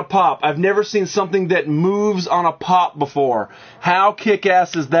seen that on a pop. I've never seen something that moves on a pop before. How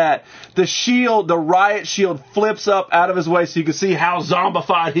kick-ass is that? The shield, the riot shield, flips up out of his way so you can see how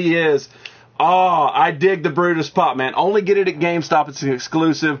zombified he is. Oh, I dig the Brutus pop, man. Only get it at GameStop. It's an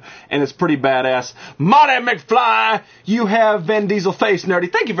exclusive, and it's pretty badass. Marty McFly, you have Vin Diesel face,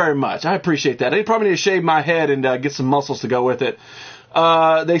 nerdy. Thank you very much. I appreciate that. I probably need to shave my head and get some muscles to go with it.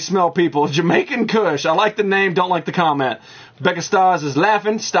 They smell people. Jamaican Kush. I like the name, don't like the comment. Becca Stars is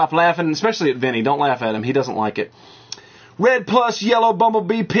laughing. Stop laughing, especially at Vinny. Don't laugh at him. He doesn't like it. Red plus yellow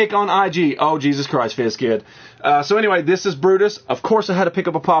bumblebee pick on IG. Oh, Jesus Christ, Fizz Kid. So anyway, this is Brutus. Of course, I had to pick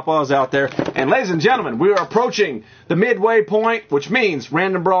up a pop while I was out there. And ladies and gentlemen, we are approaching the midway point, which means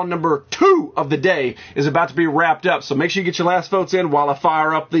Random Brawl number 2 of the day is about to be wrapped up. So make sure you get your last votes in while I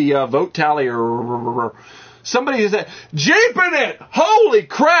fire up the vote tally. Somebody is that Jeeping it! Holy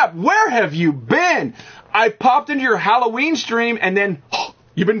crap! Where have you been? I popped into your Halloween stream and then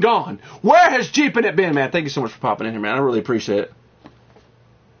you've been gone. Where has Jeeping it been, man? Thank you so much for popping in here, man. I really appreciate it.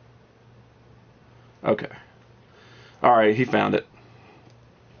 Okay. All right, he found it.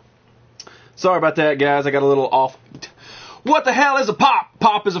 Sorry about that, guys. I got a little off. What the hell is a pop?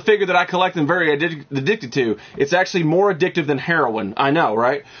 Pop is a figure that I collect and very addicted to. It's actually more addictive than heroin. I know,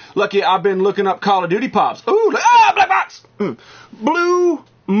 right? Lucky I've been looking up Call of Duty pops. Ooh, black box! Blue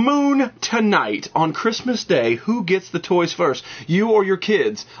Moon tonight on Christmas Day. Who gets the toys first? You or your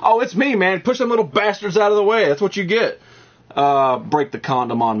kids? Oh, it's me, man. Push them little bastards out of the way. That's what you get. Break the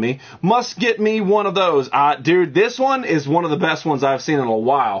condom on me. Must get me one of those. Dude, this one is one of the best ones I've seen in a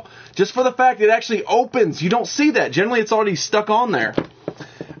while. Just for the fact it actually opens. You don't see that. Generally, it's already stuck on there.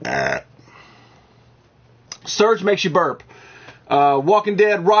 Surge makes you burp. Walking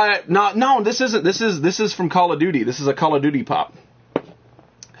Dead, Riot. No, this isn't. This is from Call of Duty. This is a Call of Duty pop.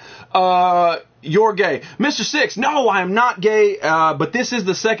 You're gay. Mr. Six, no, I am not gay, but this is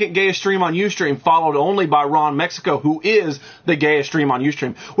the second gayest stream on Ustream, followed only by Ron Mexico, who is the gayest stream on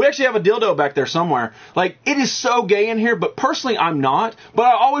Ustream. We actually have a dildo back there somewhere. Like, it is so gay in here, but personally I'm not, but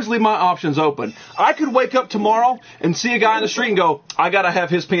I always leave my options open. I could wake up tomorrow and see a guy in the street and go, I gotta have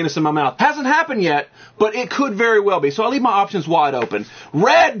his penis in my mouth. Hasn't happened yet, but it could very well be, so I leave my options wide open.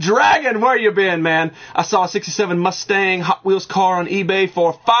 Red Dragon, where you been, man? I saw a 67 Mustang Hot Wheels car on eBay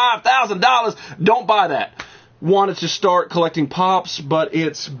for $5,000. Don't buy that. Wanted to start collecting pops, but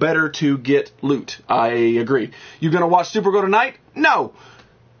it's better to get loot. I agree. You gonna watch Supergirl tonight? No.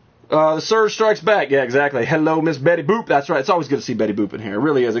 The Surge Strikes Back. Yeah, exactly. Hello, Miss Betty Boop. That's right. It's always good to see Betty Boop in here. It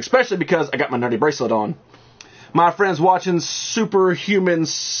really is. Especially because I got my nerdy bracelet on. My friend's watching Superhuman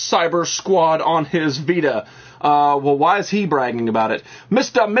Cyber Squad on his Vita. Well, why is he bragging about it?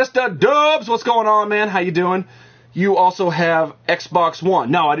 Mr. Dubs, what's going on, man? How you doing? You also have Xbox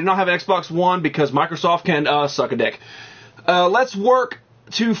One. No, I do not have Xbox One because Microsoft can suck a dick. Let's work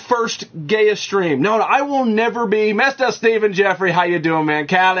to first gayest stream. No, I will never be. Mr. Stephen Jeffrey, how you doing, man?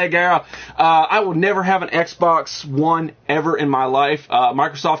 Callie, girl. I will never have an Xbox One ever in my life.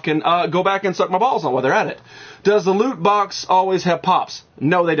 Microsoft can go back and suck my balls on while they're at it. Does the loot box always have pops?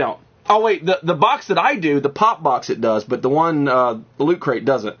 No, they don't. Oh, wait, the box that I do, the pop box it does, but the one, the loot crate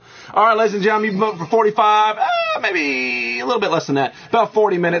doesn't. All right, ladies and gentlemen, you've been voting for 45, maybe a little bit less than that, about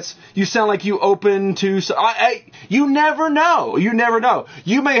 40 minutes. You sound like you open to, you never know. You never know.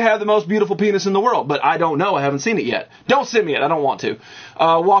 You may have the most beautiful penis in the world, but I don't know. I haven't seen it yet. Don't send me it. I don't want to.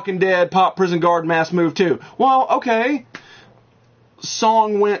 Walking Dead, Pop, Prison Guard, Mass Move 2. Well, okay.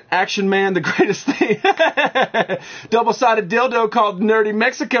 Song went Action Man, the greatest thing. Double-sided dildo called Nerdy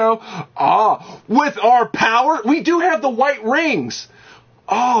Mexico. With our power, we do have the white rings.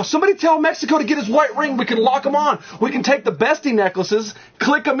 Somebody tell Mexico to get his white ring. We can lock them on. We can take the bestie necklaces,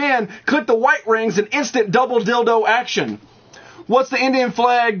 click them in, click the white rings, and instant double dildo action. What's the Indian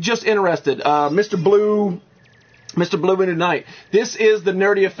flag? Just interested. Mr. Blue, Mr. Blue Moon Knight. This is the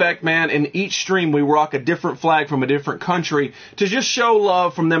Nerdy Effect, man. In each stream, we rock a different flag from a different country to just show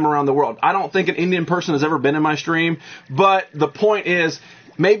love from them around the world. I don't think an Indian person has ever been in my stream, but the point is,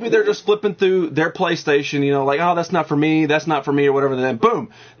 maybe they're just flipping through their PlayStation, you know, like, oh, that's not for me, or whatever. Then, boom,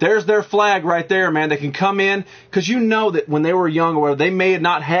 there's their flag right there, man. They can come in, because you know that when they were young or whatever, they may have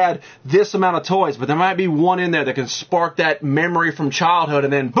not had this amount of toys, but there might be one in there that can spark that memory from childhood,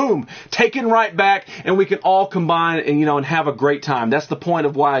 and then, boom, taken right back, and we can all combine and, you know, and have a great time. That's the point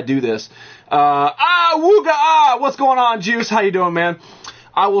of why I do this. What's going on, Juice? How you doing, man?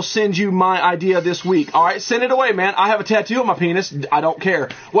 I will send you my idea this week. All right, send it away, man. I have a tattoo on my penis. I don't care.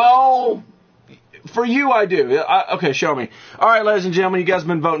 Well, for you, I do. Okay, show me. All right, ladies and gentlemen, you guys have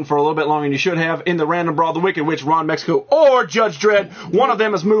been voting for a little bit longer than you should have. In the Random Brawl, the Wicked Witch, Ron Mexico, or Judge Dredd. One of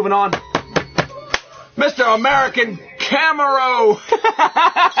them is moving on. Mr. American Camaro.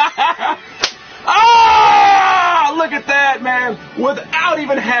 Ah, look at that, man. Without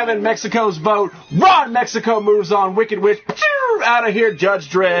even having Mexico's vote, Ron Mexico moves on. Wicked Witch, out of here, Judge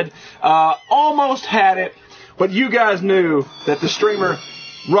Dredd. Almost had it, but you guys knew that the streamer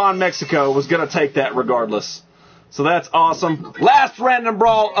Ron Mexico was going to take that regardless. So that's awesome. Last Random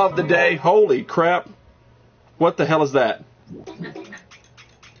Brawl of the day. Holy crap. What the hell is that?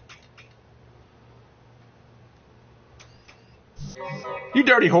 You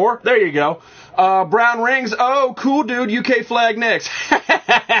dirty whore. There you go. Brown rings. Oh, cool, dude. UK flag next.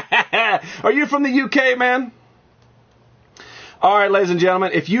 Are you from the UK, man? All right, ladies and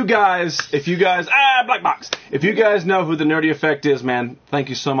gentlemen, if you guys, black box. If you guys know who the Nerdy Effect is, man, thank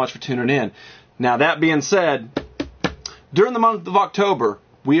you so much for tuning in. Now, that being said, during the month of October,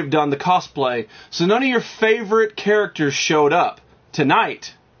 we have done the cosplay, so none of your favorite characters showed up.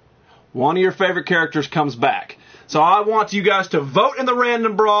 Tonight, one of your favorite characters comes back. So I want you guys to vote in the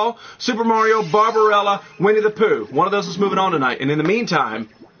Random Brawl, Super Mario, Barbarella, Winnie the Pooh. One of those is moving on tonight. And in the meantime,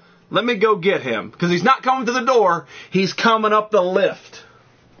 let me go get him. Because he's not coming to the door. He's coming up the lift.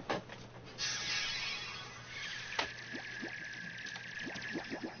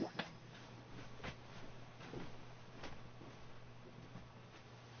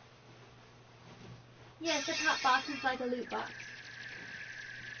 Yes, the top box is like a loot box.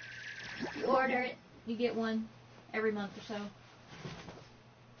 You order it, you get one every month or so.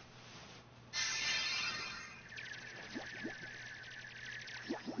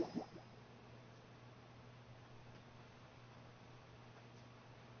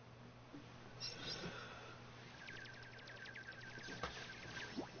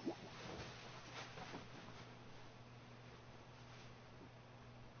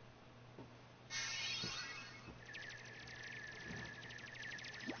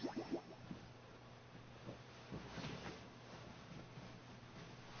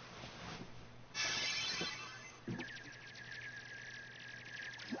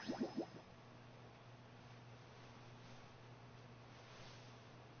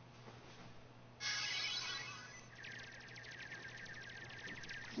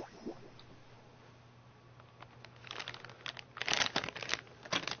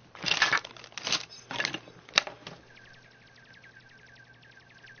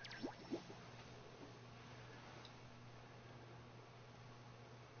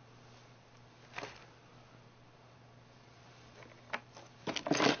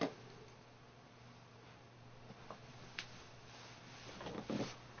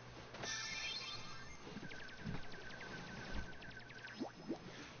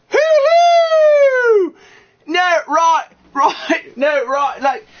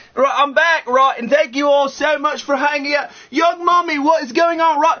 I'm back, right, and thank you all so much for hanging out. Young Mommy, what is going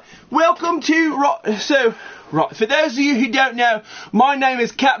on, right? Welcome to, right, for those of you who don't know, my name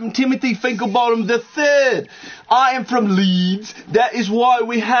is Captain Timothy Finklebottom III. I am from Leeds. That is why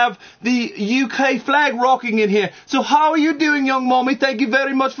we have the UK flag rocking in here. So how are you doing, Young Mommy? Thank you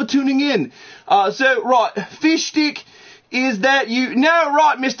very much for tuning in. Right, fish stick, is that you? No,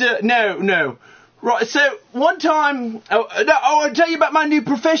 right, Mr. No. Right, so one time, I'll tell you about my new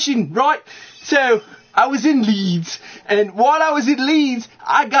profession, right? So, I was in Leeds, and while I was in Leeds,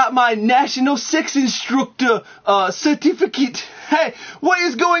 I got my National Sex Instructor certificate. Hey, what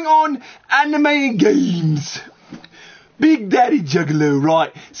is going on? Animating games. Big Daddy Juggalo,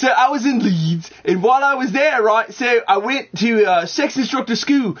 right? So I was in Leeds, and while I was there, right, so I went to sex instructor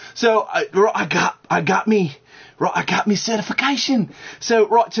school. So I got me certification. So,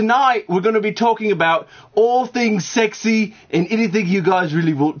 right, tonight we're going to be talking about all things sexy and anything you guys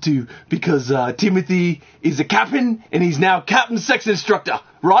really want to, because Timothy is a captain and he's now Captain Sex Instructor.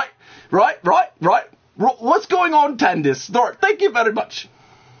 Right. What's going on, Tandis? Right, thank you very much.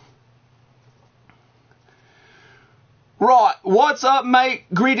 Right, what's up, mate?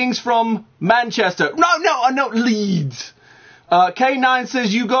 Greetings from Manchester. No, Leeds. K9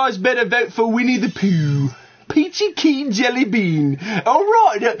 says, you guys better vote for Winnie the Pooh. Peachy Keen Jelly Bean. All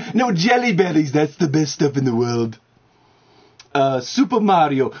right, no, Jelly Bellies, that's the best stuff in the world. Super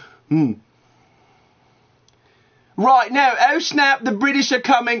Mario. Right, now, oh snap, the British are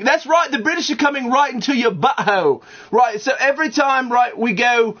coming. That's right, the British are coming right into your butthole. Right, so every time, right, we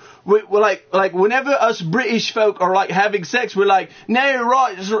go, we're like whenever us British folk are, like, having sex, we're like, no,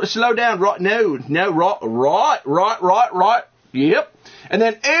 right, slow down, right, no, right, yep. And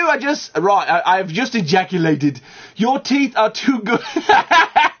then, I've just ejaculated. Your teeth are too good.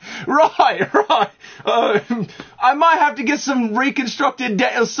 Right. I might have to get some reconstructed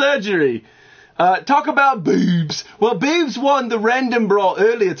dental surgery. Talk about boobs. Well, boobs won the random brawl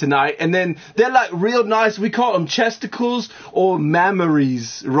earlier tonight, and then they're like real nice. We call them chesticles or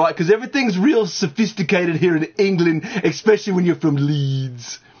mammaries, right? Because everything's real sophisticated here in England, especially when you're from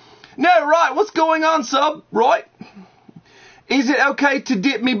Leeds. No, right, what's going on, sub? Right? Is it okay to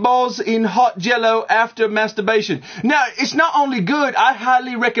dip me balls in hot jello after masturbation? No, it's not only good, I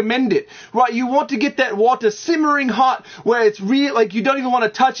highly recommend it. Right, you want to get that water simmering hot where it's real, like you don't even want to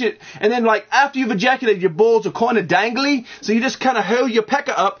touch it. And then like after you've ejaculated, your balls are kind of dangly. So you just kind of hold your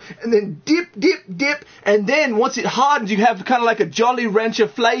pecker up and then dip. And then once it hardens, you have kind of like a Jolly Rancher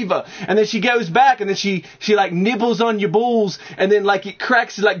flavor. And then she goes back and then she like nibbles on your balls. And then like it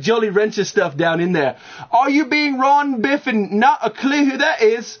cracks like Jolly Rancher stuff down in there. Are you being Ron Biffin? Not a clue who that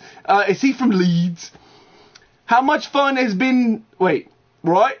is. Is he from Leeds? How much fun has been... Wait,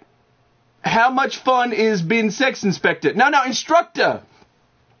 right? How much fun is being sex inspector? No, Instructor.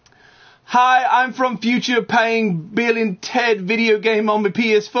 Hi, I'm from future paying Bill and Ted video game on my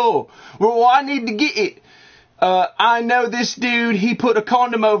PS4. Well, I need to get it. I know this dude, he put a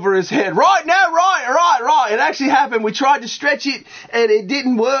condom over his head. Right now, right. It actually happened. We tried to stretch it and it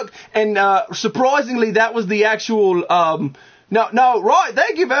didn't work. And surprisingly, that was the actual... No, right,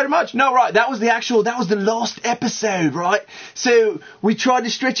 thank you very much. No, right, that was the last episode, right? So, we tried to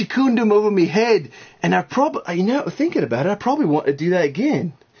stretch a condom over my head, and I probably, thinking about it, I probably want to do that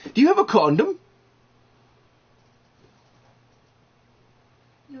again. Do you have a condom?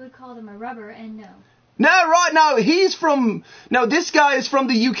 You would call them a rubber, and no. No, this guy is from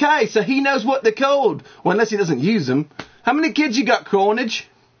the UK, so he knows what they're called. Well, unless he doesn't use them. How many kids you got, Cornage?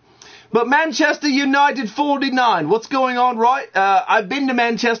 But Manchester United 49, what's going on, right? I've been to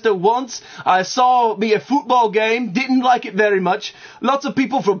Manchester once. I saw a football game, didn't like it very much. Lots of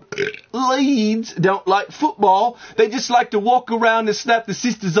people from Leeds don't like football. They just like to walk around and slap the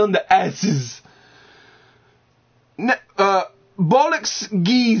sisters on the asses. Bollocks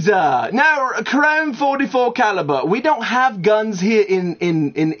Giza. Now, Crown 44 caliber. We don't have guns here in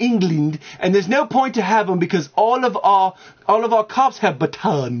England, and there's no point to have them because all of our cops have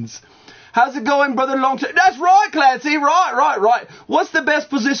batons. How's it going, brother? Long term. That's right, Clancy. Right. What's the best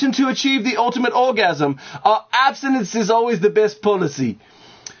position to achieve the ultimate orgasm? Abstinence is always the best policy.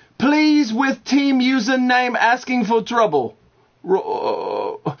 Please, with team username asking for trouble.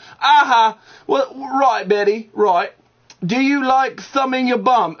 Well, right, Betty. Right. Do you like thumbing your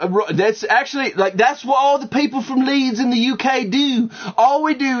bum? That's actually, that's what all the people from Leeds in the UK do. All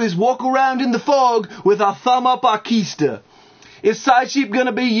we do is walk around in the fog with our thumb up our keister. Is Side Sheep going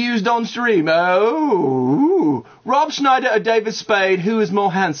to be used on stream? Oh. Rob Schneider or David Spade, who is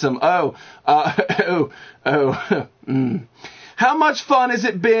more handsome? How much fun has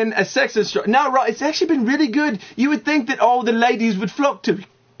it been as sex instructor? No, right, it's actually been really good. You would think that all the ladies would flock to it.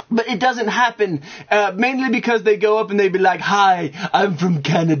 But it doesn't happen, mainly because they go up and they be like, hi, I'm from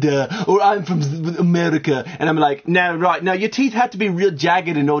Canada, or I'm from America. And I'm like, no, your teeth have to be real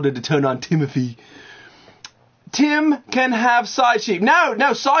jagged in order to turn on Timothy. Tim can have side sheep.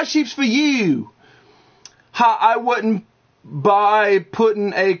 No, side sheep's for you. I wouldn't buy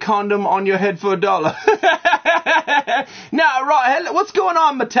putting a condom on your head for $1. Now, right, what's going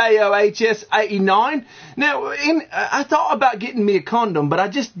on, Mateo HS89? Now, I thought about getting me a condom, but I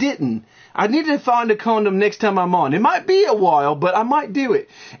just didn't. I need to find a condom next time I'm on. It might be a while, but I might do it.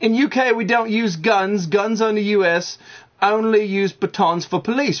 In UK, we don't use guns. Guns on the US only use batons for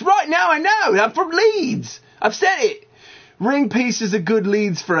police. Right now, I know. I'm from Leeds. I've said it. Ring piece is a good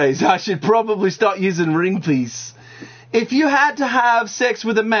Leeds phrase. I should probably start using ring piece. If you had to have sex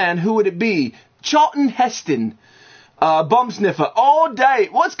with a man, who would it be? Charlton Heston. Bum sniffer. All day.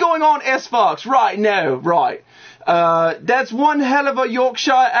 What's going on, S-Fox? Right, no, right. That's one hell of a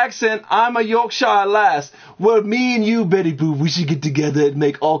Yorkshire accent. I'm a Yorkshire lass. Well, me and you, Betty Boo, we should get together and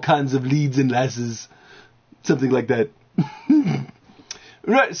make all kinds of leads and lasses. Something like that.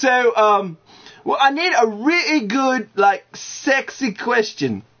 Right, so, Well, I need a really good, like, sexy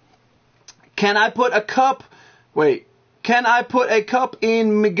question. Can I put a cup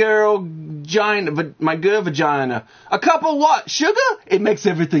in my girl vagina? A cup of what? Sugar? It makes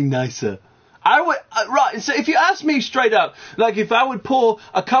everything nicer. I would, right, so if you ask me straight up, like if I would pour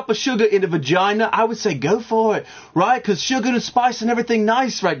a cup of sugar in a vagina, I would say go for it, right? Because sugar and spice and everything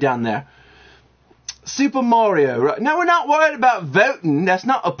nice right down there. Super Mario, right? Now we're not worried about voting, that's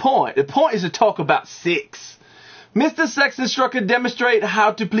not a point. The point is to talk about sex. Mr. Sex Instructor, demonstrate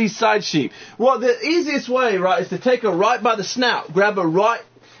how to please side sheep. Well, the easiest way, right, is to take her right by the snout, grab her right,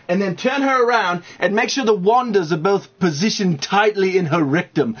 and then turn her around and make sure the wanders are both positioned tightly in her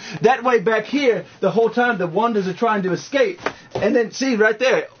rectum. That way back here, the whole time the wanders are trying to escape. And then, see, right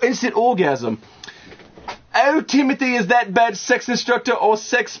there, instant orgasm. Oh, Timothy, is that bad, Sex Instructor or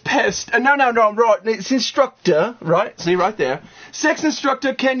sex pest? No, right. It's Instructor, right? See, right there. Sex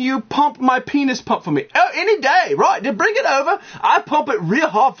Instructor, can you pump my penis pump for me? Oh, any day, right. Then bring it over. I pump it real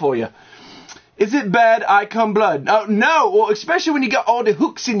hard for you. Is it bad I come blood? Oh, no, or especially when you got all the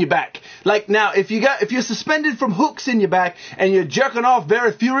hooks in your back. Like now, if you're suspended from hooks in your back and you're jerking off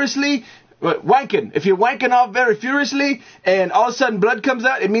very furiously, wanking. If you're wanking off very furiously and all of a sudden blood comes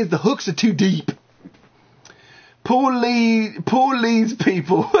out, it means the hooks are too deep. Poor Leeds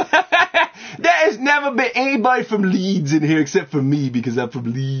people. There has never been anybody from Leeds in here except for me because I'm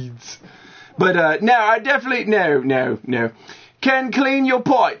from Leeds. But no, I definitely no. Can clean your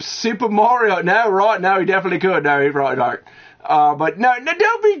pipes, Super Mario. No, right? No, he definitely could. No, right. But no,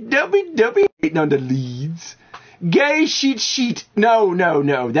 don't be hating on the Leeds. Gay sheet. No.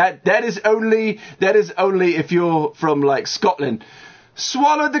 That is only if you're from like Scotland.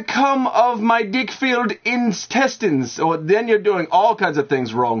 Swallow the cum of my dick-filled intestines, or then you're doing all kinds of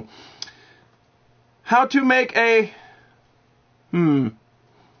things wrong. How to make a... No,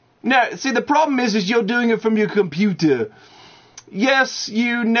 see, the problem is you're doing it from your computer. Yes,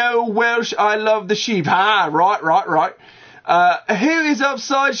 you know Welsh, I love the sheep. Ah, right. Who is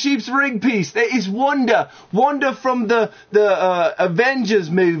upside sheep's ring piece? There is Wanda. Wanda from the Avengers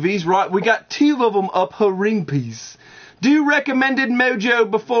movies, right? We got 2 of them up her ring piece. Do recommended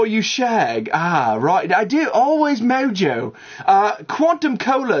mojo before you shag. Ah, right. I do. Always mojo. Quantum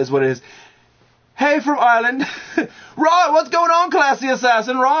cola is what it is. Hey, from Ireland. Right, what's going on, classy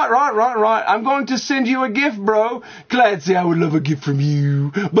assassin? Right. I'm going to send you a gift, bro. Clancy, I would love a gift from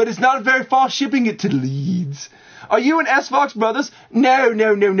you. But it's not very far shipping it to Leeds. Are you and S. Fox brothers?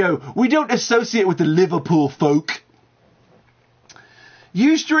 No. We don't associate with the Liverpool folk.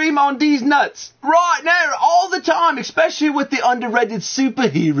 You stream on these nuts. Right, now, all the time, especially with the underrated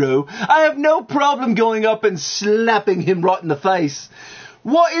superhero. I have no problem going up and slapping him right in the face.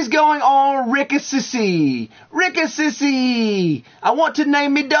 What is going on, Rickasissy? I want to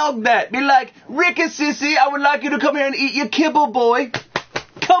name me dog that. Be like, Rickasissy, I would like you to come here and eat your kibble, boy.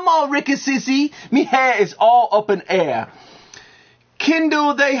 Come on, Rickasissy. Me hair is all up in air.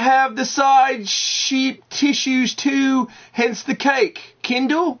 Kindle, they have the side sheep tissues too, hence the cake.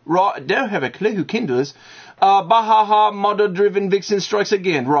 Kindle? Right, I don't have a clue who Kindle is. Bahaha, model-driven vixen strikes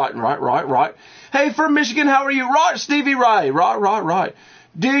again. Right. Hey, from Michigan, how are you? Right, Stevie Ray. Right.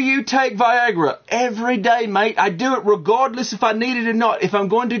 Do you take Viagra? Every day, mate. I do it regardless if I need it or not. If I'm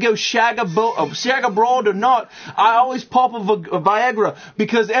going to go shag abroad or not, I always pop a Viagra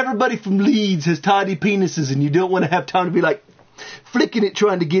because everybody from Leeds has tiny penises and you don't want to have time to be like, flicking it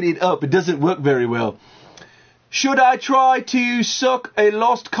trying to get it up. It doesn't work very well. Should I try to suck a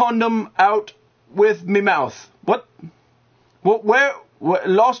lost condom out with me mouth? What? Where?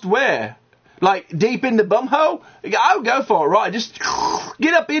 Lost where? Like deep in the bumhole? I'll go for it, right? Just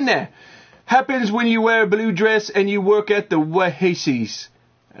get up in there. Happens when you wear a blue dress and you work at the Wahesies.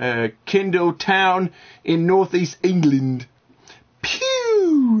 Kendall Town in northeast England.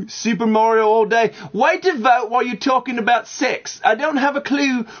 Pew! Super Mario all day. Wait to vote while you're talking about sex. I don't have a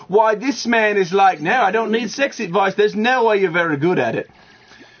clue why this man is like, no, I don't need sex advice. There's no way you're very good at it.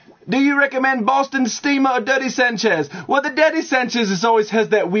 Do you recommend Boston Steamer or Dirty Sanchez? Well, the Dirty Sanchez always has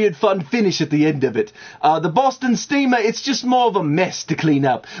that weird fun finish at the end of it. The Boston Steamer, it's just more of a mess to clean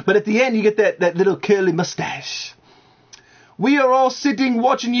up. But at the end, you get that little curly mustache. We are all sitting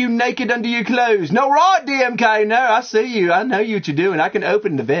watching you naked under your clothes. No, right, DMK. No, I see you. I know what you're doing. I can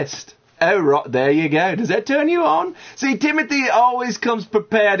open the vest. Oh, right. There you go. Does that turn you on? See, Timothy always comes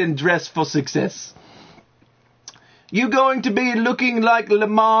prepared and dressed for success. You going to be looking like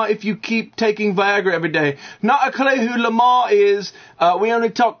Lamar if you keep taking Viagra every day? Not a clue who Lamar is. We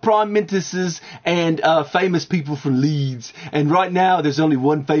only talk prime ministers and famous people from Leeds. And right now, there's only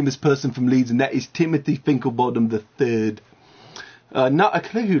one famous person from Leeds, and that is Timothy Finklebottom III. Not a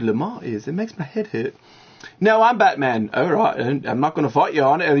clue who Lamar is. It makes my head hurt. No, I'm Batman. All right, I'm not going to fight you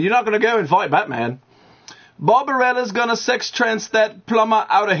on it. You're not going to go and fight Batman. Barbarella's going to sex trance that plumber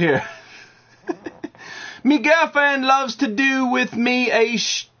out of here. Me girlfriend loves to do with me a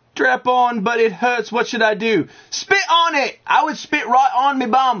strap on, but it hurts. What should I do? Spit on it. I would spit right on me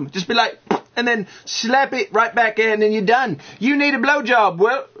bum. Just be like, and then slap it right back in, and then you're done. You need a blowjob.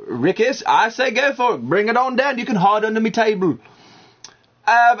 Well, Rickus, I say go for it. Bring it on down. You can hide under me table.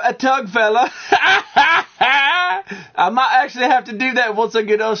 I have a tug fella. I might actually have to do that once I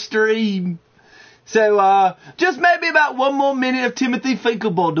get off stream. So, just maybe about one more minute of Timothy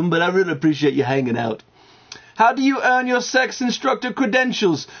Finklebottom, but I really appreciate you hanging out. How do you earn your sex instructor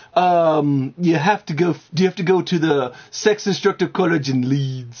credentials? You have to go to the sex instructor college in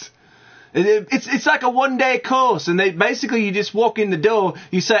Leeds. It's like a one-day course, and you just walk in the door,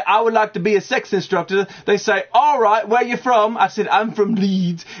 you say, I would like to be a sex instructor. They say, all right, where you from? I said, I'm from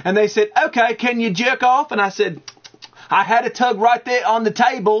Leeds. And they said, okay, can you jerk off? And I said, I had a tug right there on the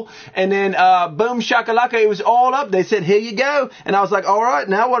table, and then boom shakalaka, it was all up. They said, here you go. And I was like, all right,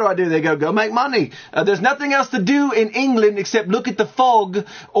 now what do? They go make money. There's nothing else to do in England except look at the fog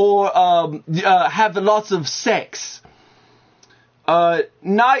or have lots of sex.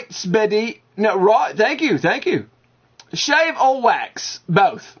 Nights, Betty. No, right, thank you. Shave or wax?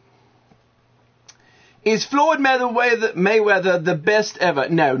 Both. Is Floyd Mayweather the best ever?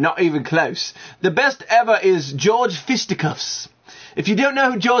 No, not even close. The best ever is George Fisticuffs. If you don't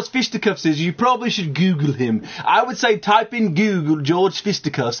know who George Fisticuffs is, you probably should Google him. I would say type in Google George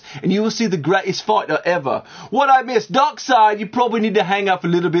Fisticuffs, and you will see the greatest fighter ever. What I missed? Dark Side, you probably need to hang out for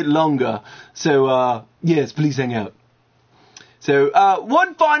a little bit longer. So, yes, please hang out. So,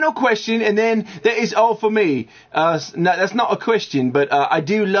 one final question, and then that is all for me. No, that's not a question, but I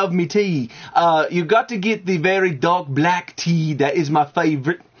do love me tea. You've got to get the very dark black tea. That is my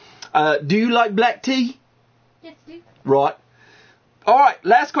favourite. Do you like black tea? Yes, I do. Right. All right,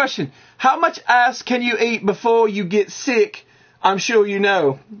 last question. How much ass can you eat before you get sick? I'm sure you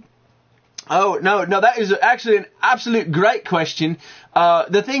know. Oh, no, that is actually an absolute great question.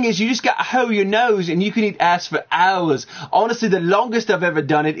 The thing is, you just got to hold your nose and you can eat ass for hours. Honestly, the longest I've ever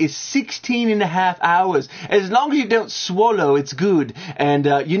done it is 16.5 hours. As long as you don't swallow, it's good. And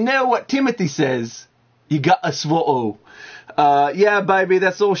you know what Timothy says? You got to swallow. Yeah, baby,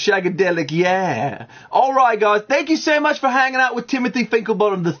 that's all shagadelic, yeah. All right, guys, thank you so much for hanging out with Timothy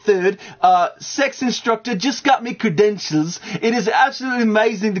Finklebottom III. Sex instructor, just got me credentials. It is absolutely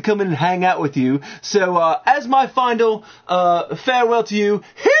amazing to come in and hang out with you. So, as my final farewell to you,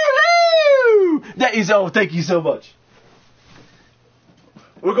 hello! That is all. Thank you so much.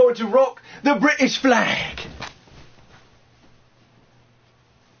 We're going to rock the British flag.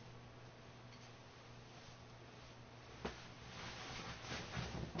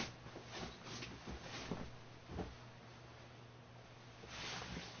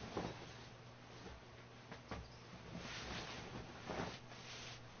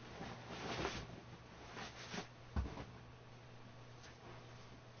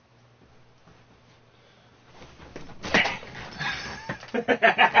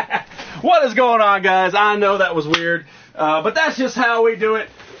 What is going on, guys? I know that was weird, but that's just how we do it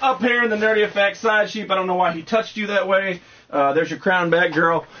up here in the Nerdy Effects side sheep. I don't know why he touched you that way. There's your crown back,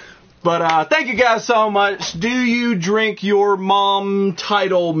 girl. But thank you guys so much. Do you drink your mom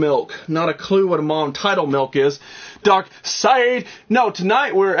title milk? Not a clue what a mom title milk is. Dark Side. No,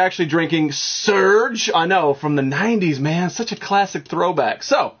 tonight we're actually drinking Surge. I know, from the 90s, man. Such a classic throwback.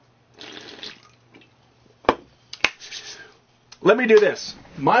 So, let me do this.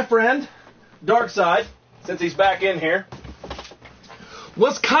 My friend, Darkside, since he's back in here,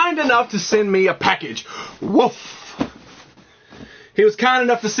 was kind enough to send me a package. Woof! He was kind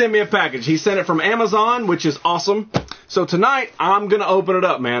enough to send me a package. He sent it from Amazon, which is awesome. So tonight, I'm going to open it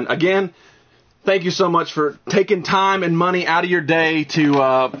up, man. Again, thank you so much for taking time and money out of your day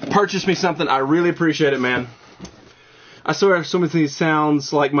to purchase me something. I really appreciate it, man. I swear, some of these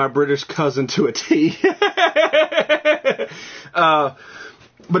sounds like my British cousin to a T.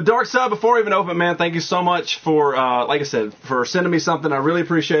 But Darkside, before I even open it, man, thank you so much for, like I said, for sending me something. I really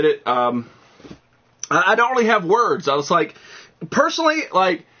appreciate it. I don't really have words. I was like, personally,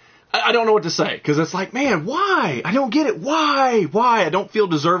 like, I don't know what to say. Because it's like, man, why? I don't get it. Why? I don't feel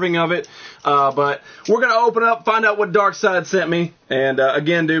deserving of it. But we're going to open up, find out what Darkside sent me. And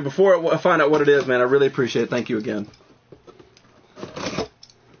again, dude, before I find out what it is, man, I really appreciate it. Thank you again. I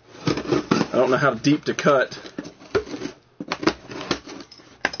don't know how deep to cut.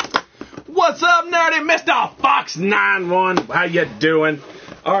 What's up, nerdy Mr. Fox 91? How you doing?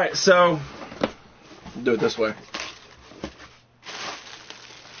 All right, so do it this way.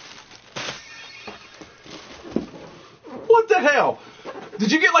 What the hell?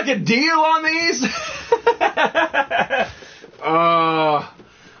 Did you get like a deal on these? All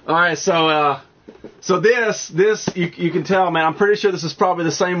right, so this you can tell, man. I'm pretty sure this is probably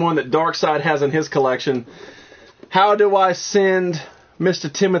the same one that Darkside has in his collection. How do I send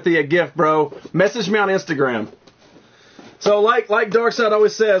Mr. Timothy a gift, bro? Message me on Instagram. So like Darkside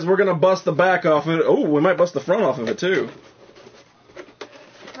always says, we're gonna bust the back off of it. Oh, we might bust the front off of it too.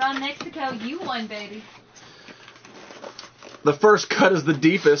 From Mexico, you won, baby. The first cut is the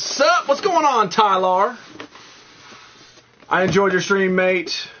deepest. Sup? What's going on, Tyler? I enjoyed your stream,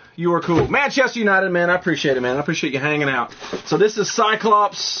 mate. You were cool. Manchester United, man. I appreciate it, man. I appreciate you hanging out. So this is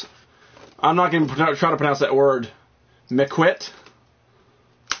Cyclops. I'm not going to try to pronounce that word. Mequet.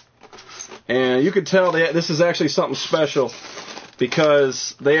 And you can tell that this is actually something special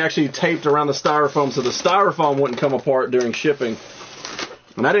because they actually taped around the styrofoam so the styrofoam wouldn't come apart during shipping.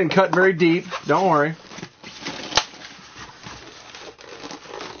 And I didn't cut very deep. Don't worry.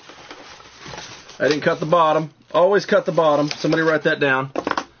 I didn't cut the bottom. Always cut the bottom. Somebody write that down.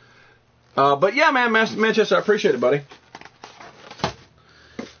 But yeah, man, Manchester, I appreciate it, buddy.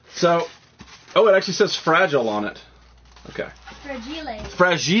 So, oh, it actually says fragile on it. Okay. Fragile.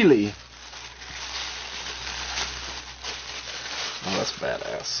 Fragile. Oh, that's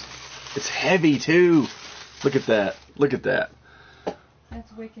badass. It's heavy, too. Look at that. Look at that.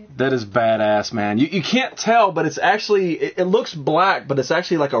 That's wicked. That is badass, man. You can't tell, but it's actually, it looks black, but it's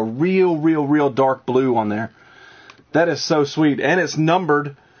actually like a real dark blue on there. That is so sweet. And it's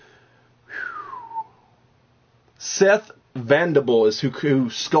numbered. Seth Vandible is who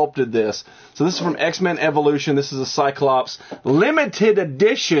sculpted this. So this is from X-Men Evolution. This is a Cyclops limited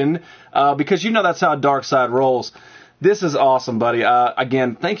edition because you know that's how Darkseid rolls. This is awesome, buddy.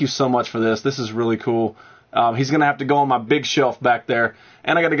 Again, thank you so much for this. This is really cool. He's going to have to go on my big shelf back there.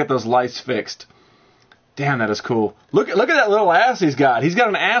 And I got to get those lights fixed. Damn, that is cool. Look at that little ass he's got. He's got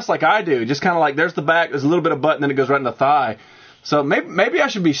an ass like I do. Just kind of like, there's the back, there's a little bit of butt, and then it goes right in the thigh. So maybe I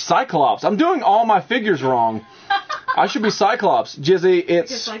should be Cyclops. I'm doing all my figures wrong. I should be Cyclops. Jizzy,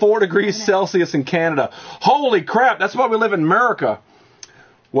 it's 4 degrees Celsius in Canada. Holy crap, that's why we live in America.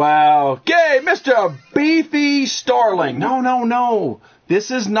 Wow. Gay, Mr. Beefy Starling. No.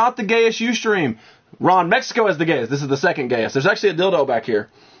 This is not the gayest Ustream. Ron, Mexico is the gayest. This is the second gayest. There's actually a dildo back here.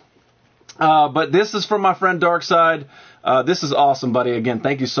 But this is from my friend Darkside. This is awesome, buddy. Again,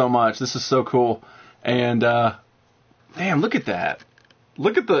 thank you so much. This is so cool. And damn, look at that.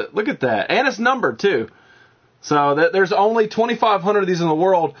 Look at that. And it's numbered too. So there's only 2,500 of these in the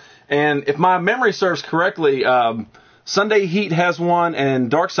world. And if my memory serves correctly, Sunday Heat has one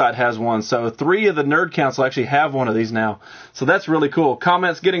and Darkside has one. So 3 of the Nerd Council actually have one of these now. So that's really cool.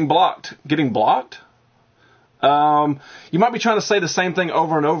 Comments getting blocked. Getting blocked? You might be trying to say the same thing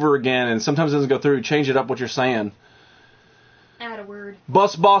over and over again, and sometimes it doesn't go through. Change it up what you're saying. Add a word.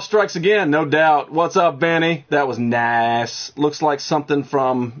 Bus Boss strikes again, no doubt. What's up, Benny? That was nice. Looks like something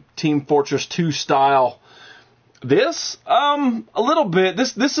from Team Fortress 2 style. This, a little bit.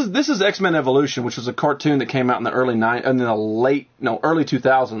 This is X-Men Evolution, which was a cartoon that came out in the early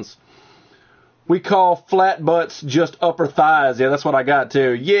 2000s. We call flat butts just upper thighs. Yeah, that's what I got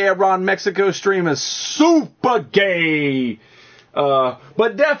too. Yeah, Ron Mexico stream is super gay.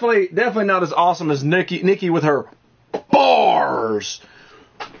 But definitely not as awesome as Nikki with her bars.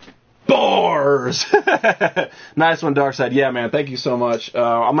 Nice one, Darkside. Yeah, man, thank you so much.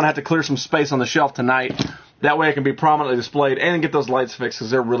 I'm going to have to clear some space on the shelf tonight. That way it can be prominently displayed and get those lights fixed because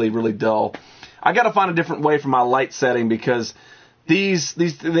they're really dull. I got to find a different way for my light setting because these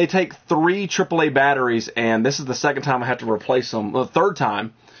they take 3 AAA batteries, and this is the second time I have to replace them. The third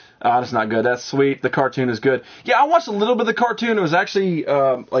time. That's not good. That's sweet. The cartoon is good. Yeah, I watched a little bit of the cartoon. It was actually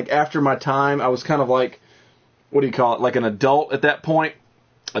like after my time. I was kind of like, what do you call it? Like an adult at that point.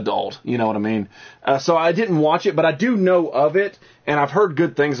 Adult, you know what I mean. So I didn't watch it, but I do know of it, and I've heard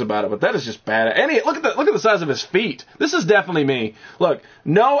good things about it. But that is just bad. And look at the size of his feet. This is definitely me. Look,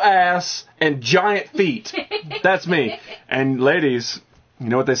 no ass and giant feet. That's me. And ladies, you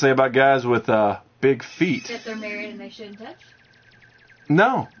know what they say about guys with big feet? That they're married and they shouldn't touch.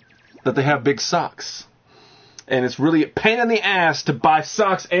 No, that they have big socks. And it's really a pain in the ass to buy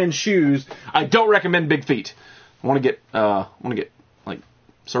socks and shoes. I don't recommend big feet. I want to get like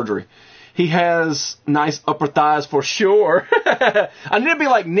surgery. He has nice upper thighs for sure. I need to be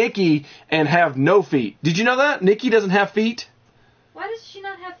like Nikki and have no feet. Did you know that? Nikki doesn't have feet. Why does she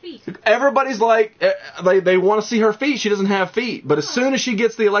not have feet? Everybody's like, they want to see her feet. She doesn't have feet. But as soon as she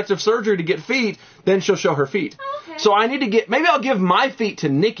gets the elective surgery to get feet, then she'll show her feet. Oh, okay. So I need to maybe I'll give my feet to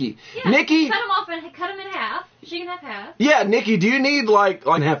Nikki. Yeah, Nikki, cut them off and cut them in half. She can have half. Yeah, Nikki, do you need like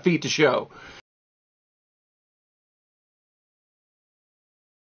have feet to show?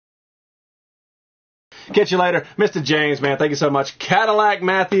 Catch you later. Mr. James, man, thank you so much. Cadillac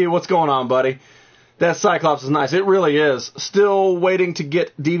Matthew, what's going on, buddy? That Cyclops is nice. It really is. Still waiting to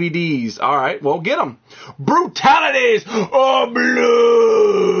get DVDs. All right, well, get them. Brutalities of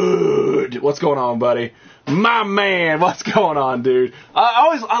Blood. What's going on, buddy? My man, what's going on, dude?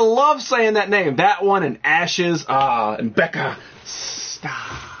 I love saying that name. That one and Ashes. And Becca.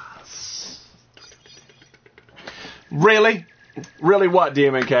 Really? Really what,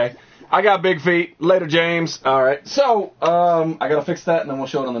 DMNK? I got big feet. Later, James. All right. So, I got to fix that, and then we'll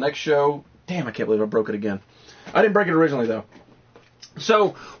show it on the next show. Damn, I can't believe I broke it again. I didn't break it originally, though.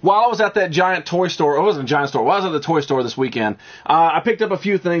 So, while I was at that giant toy store, it wasn't a giant store, while I was at the toy store this weekend, I picked up a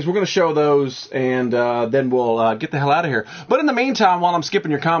few things. We're going to show those, and then we'll get the hell out of here. But in the meantime, while I'm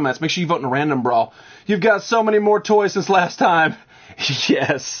skipping your comments, make sure you vote in a random brawl. You've got so many more toys since last time.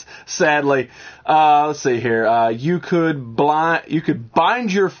 Yes, sadly. Let's see here. You could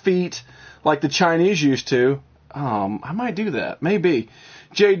bind your feet like the Chinese used to. I might do that. Maybe.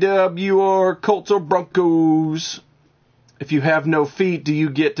 JW or Colts or Broncos. If you have no feet, do you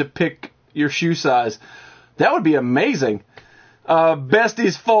get to pick your shoe size? That would be amazing.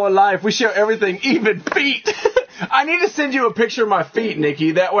 Besties for life. We share everything, even feet. I need to send you a picture of my feet,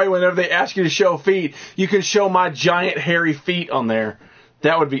 Nikki. That way, whenever they ask you to show feet, you can show my giant hairy feet on there.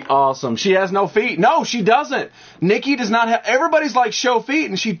 That would be awesome. She has no feet. No, she doesn't. Nikki does not have... Everybody's like, show feet,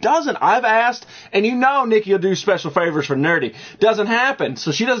 and she doesn't. I've asked, and you know Nikki will do special favors for Nerdy. Doesn't happen.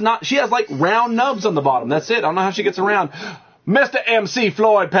 So she does not... She has, like, round nubs on the bottom. That's it. I don't know how she gets around. Mr. MC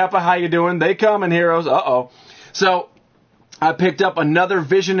Floyd, Peppa, how you doing? They coming, heroes. Uh-oh. So, I picked up another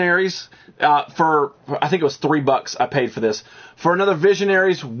Visionaries for... I think it was $3 I paid for this. For another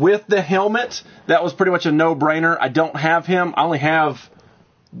Visionaries with the helmet. That was pretty much a no-brainer. I don't have him. I only have...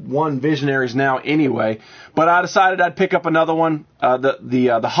 one Visionaries now anyway, but I decided I'd pick up another one.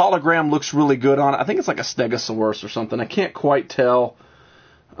 The hologram looks really good on it. I think it's like a Stegosaurus or something. I can't quite tell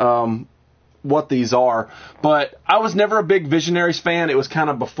what these are, but I was never a big Visionaries fan. It was kind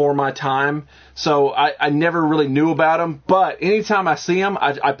of before my time, so I never really knew about them, but anytime I see them,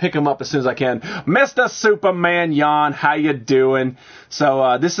 I pick them up as soon as I can. Mr. Superman Yon, how you doing?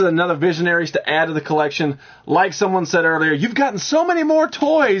 So this is another Visionaries to add to the collection. Like someone said earlier, you've gotten so many more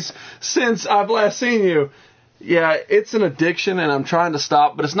toys since I've last seen you. Yeah, it's an addiction, and I'm trying to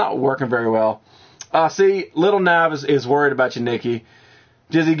stop, but it's not working very well. See, Little Nav is worried about you, Nikki.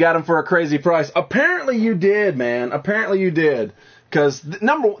 Jizzy got him for a crazy price. Apparently you did, man. Apparently you did. Because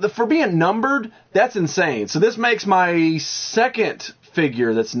for being numbered, that's insane. So this makes my second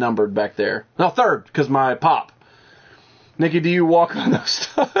figure that's numbered back there. No, third, because my pop. Nikki, do you walk on those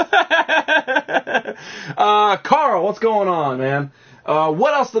stuff? Carl, what's going on, man?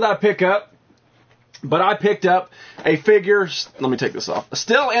 What else did I pick up? But I picked up a figure. Let me take this off.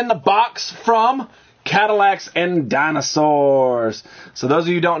 Still in the box from... Cadillacs and Dinosaurs. So those of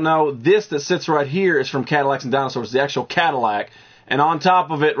you who don't know, this that sits right here is from Cadillacs and Dinosaurs, the actual Cadillac. And on top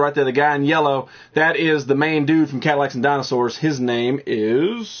of it, right there, the guy in yellow, that is the main dude from Cadillacs and Dinosaurs. His name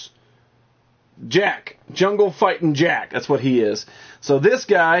is Jack. Jungle Fighting Jack. That's what he is. So this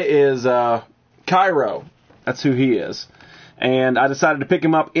guy is Cairo. That's who he is. And I decided to pick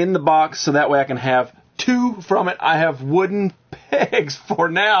him up in the box so that way I can have two from it. I have wooden pegs for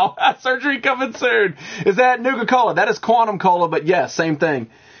now. Surgery coming soon. Is that Nuka-Cola? That is Quantum Cola, but yes, same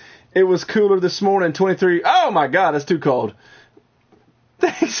thing. It was cooler this morning, 23. Oh my God, it's too cold.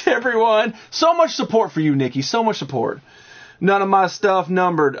 Thanks, everyone. So much support for you, Nikki. So much support. None of my stuff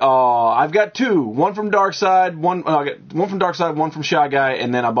numbered. I've got two. One from Darkside, one from Darkside, one from Shy Guy,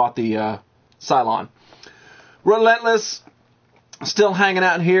 and then I bought the Cylon. Relentless. Still hanging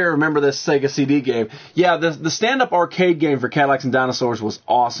out here. Remember this Sega CD game? Yeah, the stand-up arcade game for Cadillacs and Dinosaurs was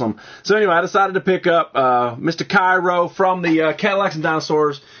awesome. So anyway, I decided to pick up Mr. Cairo from the Cadillacs and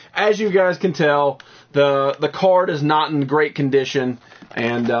Dinosaurs. As you guys can tell, the card is not in great condition,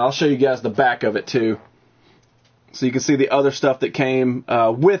 and I'll show you guys the back of it too. So you can see the other stuff that came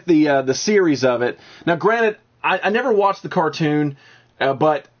with the series of it. Now, granted, I never watched the cartoon,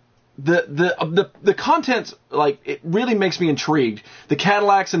 but the contents, like, it really makes me intrigued. The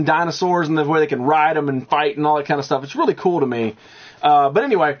Cadillacs and Dinosaurs and the way they can ride them and fight and all that kind of stuff. It's really cool to me. But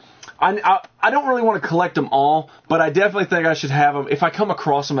anyway, I don't really want to collect them all, but I definitely think I should have them. If I come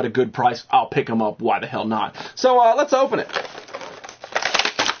across them at a good price, I'll pick them up. Why the hell not? So let's open it.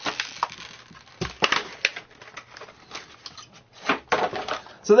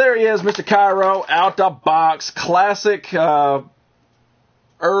 So there he is, Mr. Cairo, out the box. Classic, late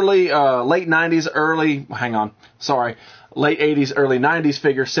 90s, late 80s, early 90s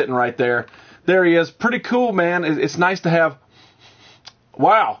figure sitting right there. There he is. Pretty cool, man. It's nice to have.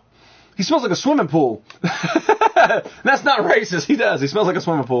 Wow. He smells like a swimming pool. That's not racist. He does. He smells like a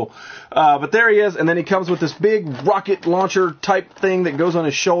swimming pool. But there he is. And then he comes with this big rocket launcher type thing that goes on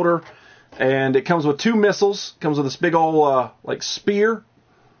his shoulder. And it comes with 2 missiles. Comes with this big old, like, spear.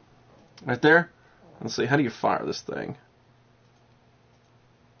 Right there. Let's see. How do you fire this thing?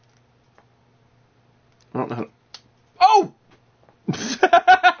 I don't know how to... Oh!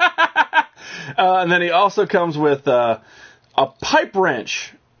 And then he also comes with a pipe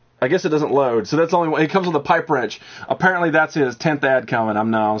wrench. I guess it doesn't load, so that's only one. He comes with a pipe wrench. Apparently that's his 10th ad coming.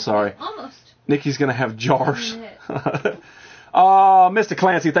 I'm sorry. Almost. Nikki's going to have jars. Oh, Mr.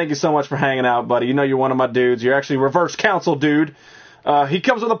 Clancy, thank you so much for hanging out, buddy. You know you're one of my dudes. You're actually reverse counsel, dude. He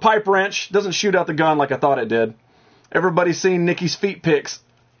comes with a pipe wrench. Doesn't shoot out the gun like I thought it did. Everybody's seen Nikki's feet pics.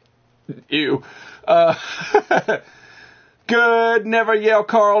 Ew. Good. Never yell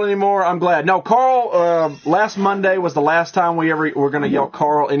Carl anymore. I'm glad. No, Carl, last Monday was the last time we were going to yell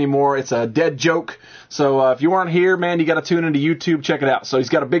Carl anymore. It's a dead joke. So if you weren't here, man, you got to tune into YouTube. Check it out. So he's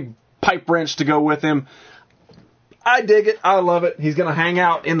got a big pipe wrench to go with him. I dig it. I love it. He's going to hang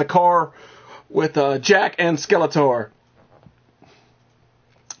out in the car with Jack and Skeletor.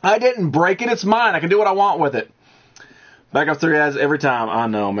 I didn't break it. It's mine. I can do what I want with it. Backup 3 ads every time. I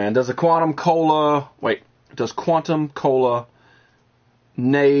know, man. Does Quantum Cola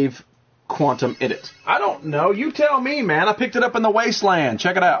Nave Quantum in it? I don't know. You tell me, man. I picked it up in the wasteland.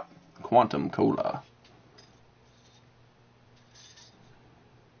 Check it out. Quantum Cola.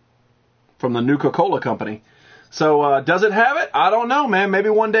 From the Nuka-Cola Company. So, does it have it? I don't know, man. Maybe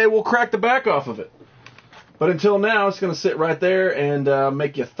one day we'll crack the back off of it. But until now, it's going to sit right there and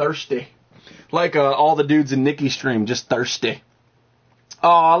make you thirsty. Like all the dudes in Nikki's stream, just thirsty. Oh,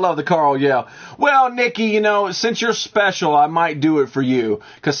 I love the Carl yell. Well, Nikki, you know, since you're special, I might do it for you.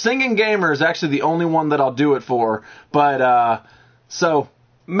 Because Singing Gamer is actually the only one that I'll do it for. But, so,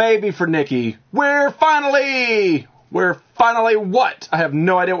 maybe for Nikki. We're finally what? I have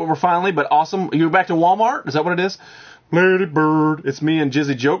no idea what we're finally, but awesome. You're back to Walmart? Is that what it is? Lady Bird. It's me and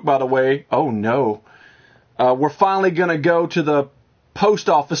Jizzy Joke, by the way. Oh, no. We're finally going to go to the post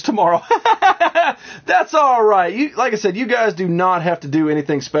office tomorrow. That's all right. Like I said, you guys do not have to do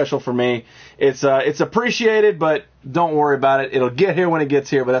anything special for me. It's appreciated, but don't worry about it. It'll get here when it gets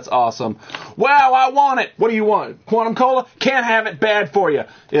here, but that's awesome. Wow, I want it. What do you want? Quantum Cola? Can't have it. Bad for you.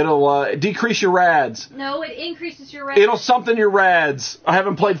 It'll decrease your rads. No, it increases your rads. It'll something your rads. I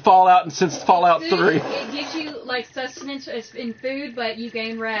haven't played Fallout since Fallout 3. It gives you, like, sustenance in food, but you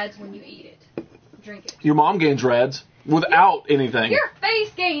gain rads when you eat it. Drink it. Your mom gains rads without anything. Your face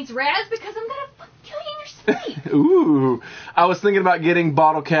gains rads because I'm going to kill you in your sleep. Ooh. I was thinking about getting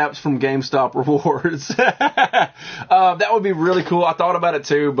bottle caps from GameStop rewards. That would be really cool. I thought about it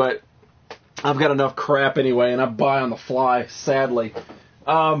too, but I've got enough crap anyway, and I buy on the fly, sadly.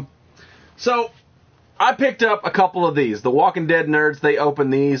 So I picked up a couple of these. The Walking Dead nerds, they open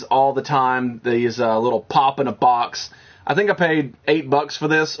these all the time. These little pop in a box. I think I paid $8 for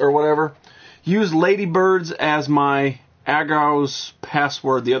this or whatever. Used ladybirds as my Agos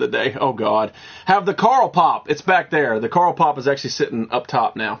password the other day. Oh, God. Have the Carl Pop. It's back there. The Carl Pop is actually sitting up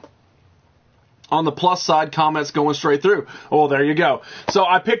top now. On the plus side, comments going straight through. Oh, there you go. So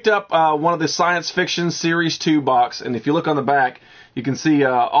I picked up one of the Science Fiction Series 2 box, and if you look on the back, you can see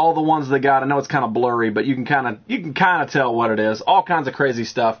all the ones they got. I know it's kind of blurry, but you can kind of tell what it is. All kinds of crazy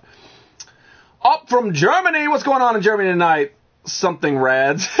stuff. Up from Germany. What's going on in Germany tonight? Something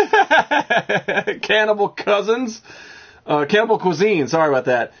rads. Cannibal Cousins. Cannibal Cuisine. Sorry about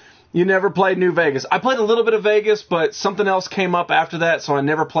that. You never played New Vegas. I played a little bit of Vegas, but something else came up after that, so I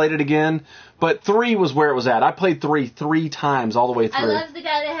never played it again. But 3 was where it was at. I played 3 times all the way through. I love the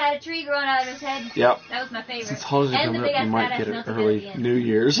guy that had a tree growing out of his head. Yep. That was my favorite. Since holidays are coming up, you might get it early New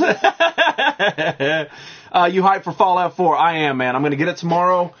Year's. You hyped for Fallout 4? I am, man. I'm going to get it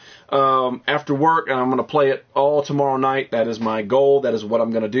tomorrow after work, and I'm going to play it all tomorrow night. That is my goal. That is what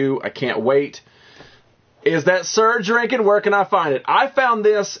I'm going to do. I can't wait. Is that Sir drinking? Where can I find it? I found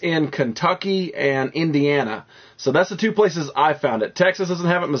this in Kentucky and Indiana. So that's the 2 places I found it. Texas doesn't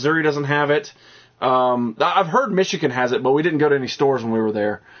have it. Missouri doesn't have it. I've heard Michigan has it, but we didn't go to any stores when we were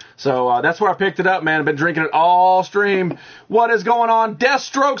there. So that's where I picked it up, man. I've been drinking it all stream. What is going on?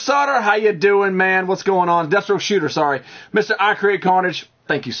 Deathstroke Sutter, how you doing, man? What's going on? Deathstroke Shooter, sorry. Mr. I Create Carnage,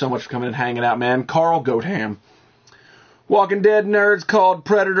 thank you so much for coming and hanging out, man. Carl Goatham. Walking Dead nerds called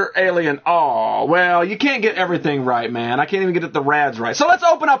Predator Alien. Oh, well, you can't get everything right, man. I can't even get the rads right. So let's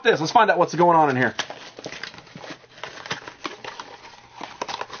open up this. Let's find out what's going on in here.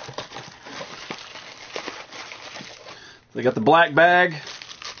 They got the black bag.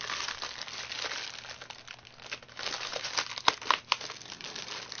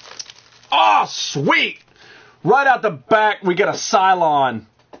 Oh, sweet! Right out the back, we get a Cylon.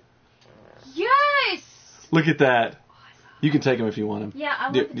 Yes! Look at that. You can take him if you want him. Yeah,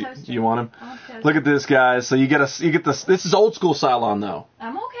 I want the toaster. You want him? I want the toaster. Look at this, guys. So you get this. This is old school Cylon, though.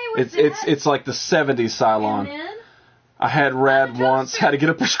 I'm okay with that. It's like the 70s Cylon. And then? I had Rad once. Had to get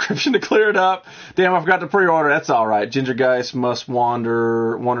a prescription to clear it up. Damn, I forgot to pre-order. That's all right. Ginger Geist must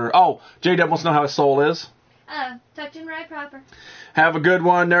wander. Oh, J-Dub wants to know how his soul is. Touching right proper. Have a good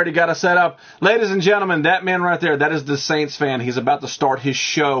one. Nerdy got us set up. Ladies and gentlemen, that man right there, that is the Saints fan. He's about to start his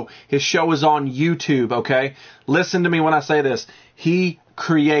show. His show is on YouTube, okay? Listen to me when I say this. He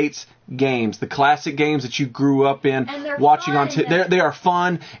creates games, the classic games that you grew up in watching fun. on they are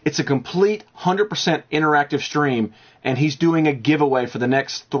fun. It's a complete 100% interactive stream, and he's doing a giveaway for the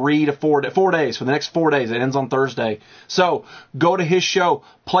next 3 to 4 days. For the next 4 days, it ends on Thursday. So go to his show,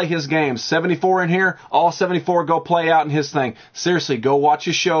 play his games. 74 in here, all 74 go play out in his thing. Seriously, go watch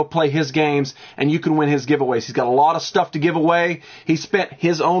his show, play his games, and you can win his giveaways. He's got a lot of stuff to give away. He spent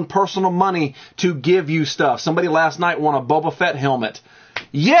his own personal money to give you stuff. Somebody last night won a Boba Fett helmet.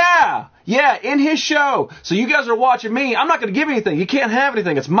 Yeah, in his show. So you guys are watching me. I'm not going to give anything. You can't have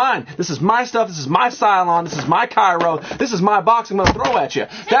anything. It's mine. This is my stuff. This is my Cylon. This is my Cairo. This is my box I'm going to throw at you.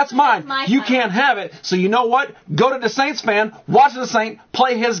 That's mine. You can't have it. So you know what? Go to the Saints fan. Watch the Saint.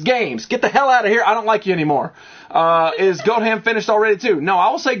 Play his games. Get the hell out of here. I don't like you anymore. Is Goatham finished already too? No, I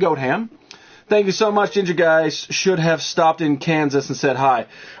will say Goatham. Thank you so much, Ginger Guys. Should have stopped in Kansas and said hi.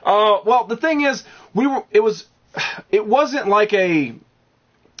 Well, the thing is, it wasn't like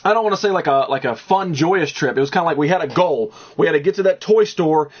I don't want to say like a fun, joyous trip. It was kind of like we had a goal. We had to get to that toy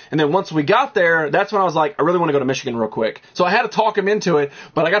store, and then once we got there, that's when I was like, I really want to go to Michigan real quick. So I had to talk him into it,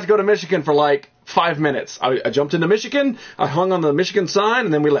 but I got to go to Michigan for like 5 minutes. I jumped into Michigan, I hung on the Michigan sign,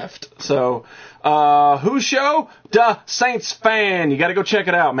 and then we left. So, whose show? Duh, Saints fan. You got to go check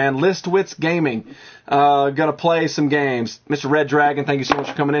it out, man. Listwitz Gaming. Gonna play some games. Mr. Red Dragon, thank you so much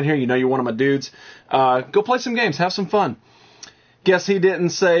for coming in here. You know you're one of my dudes. Go play some games. Have some fun. Guess he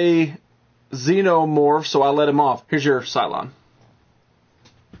didn't say xenomorph, so I let him off. Here's your Cylon.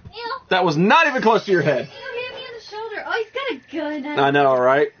 Ew. That was not even close to your head. Ew, hit me in the shoulder. Oh, he's got a gun. I know,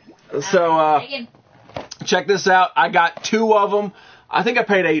 right? So, check this out. I got 2 of them. I think I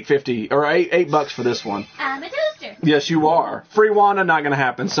paid $8.50 or $8 for this one. I'm a toaster. Yes, you are. Free Wanda, not going to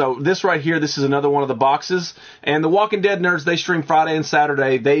happen. So this right here, this is another one of the boxes. And the Walking Dead nerds, they stream Friday and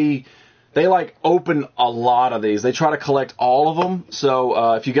Saturday. They like open a lot of these. They try to collect all of them.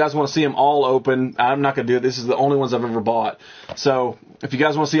 So if you guys want to see them all open, I'm not going to do it. This is the only ones I've ever bought. So if you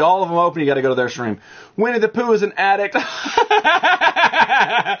guys want to see all of them open, you got to go to their stream. Winnie the Pooh is an addict.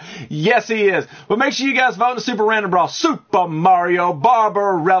 Yes, he is. But make sure you guys vote in the Super Random Brawl. Super Mario,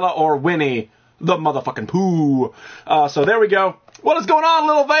 Barbarella, or Winnie the motherfucking Pooh. So there we go. What is going on,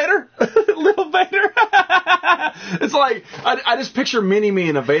 little Vader? Little Vader? It's like, I just picture Mini-Me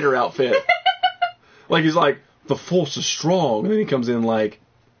in a Vader outfit. Like, he's like, the Force is strong. And then he comes in like,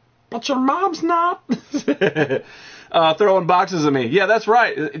 but your mom's not. Throwing boxes at me. Yeah, that's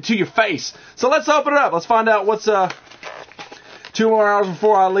right. To your face. So let's open it up. Let's find out what's 2 more hours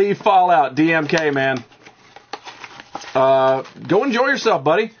before I leave Fallout. DMK, man. Go enjoy yourself,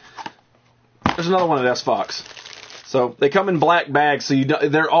 buddy. There's another one at S Fox. So they come in black bags. So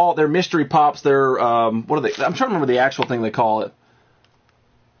they're mystery pops. They're what are they? I'm trying to remember the actual thing they call it.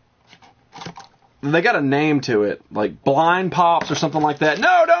 They got a name to it, like blind pops or something like that.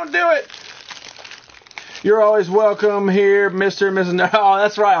 No, don't do it. You're always welcome here, Mr. and Mrs. Oh,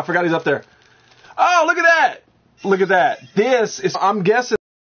 that's right. I forgot he's up there. Oh, look at that. Look at that. This is, I'm guessing.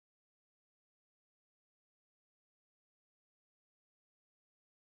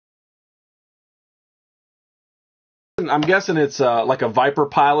 I'm guessing it's like a Viper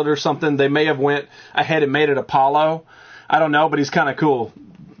pilot or something. They may have went ahead and made it Apollo. I don't know, but he's kind of cool.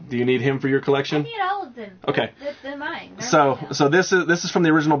 Do you need him for your collection? I need all of them. Okay. They're mine. So this is from the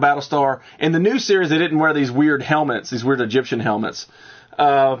original Battlestar. In the new series, they didn't wear these weird helmets, these weird Egyptian helmets.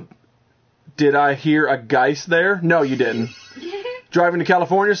 Did I hear a Geist there? No, you didn't. Driving to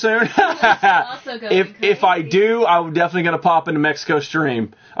California soon? If I do, I'm definitely going to pop into Mexico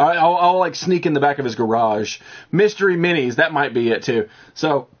stream. I'll like sneak in the back of his garage. Mystery Minis, that might be it too.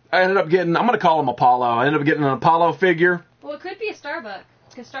 So I ended up getting, I'm going to call him Apollo. I ended up getting an Apollo figure. Well, it could be a Starbuck,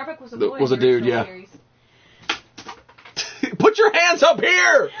 because Starbuck was a boy. Was a in the dude, original yeah. series. Put your hands up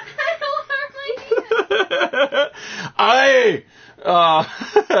here! Aye!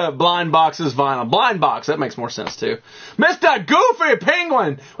 Blind box is vinyl. Blind box, that makes more sense too. Mr. Goofy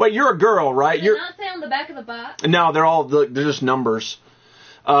Penguin! Wait, you're a girl, right? Did it not say on the back of the box? No, they're just numbers.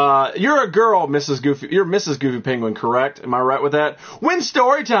 You're a girl, Mrs. Goofy. You're Mrs. Goofy Penguin, correct? Am I right with that? Win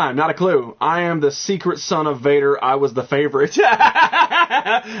story time. Not a clue. I am the secret son of Vader. I was the favorite.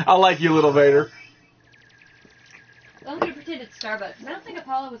 I like you, little Vader. I'm going to pretend it's Starbucks. I don't think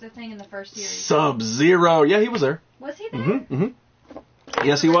Apollo was a thing in the first series. Sub-Zero. Yeah, he was there. Was he there? Mm-hmm.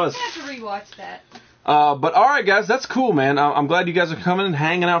 Yes, he was. I'm going to have to rewatch that. But all right, guys, that's cool, man. I'm glad you guys are coming and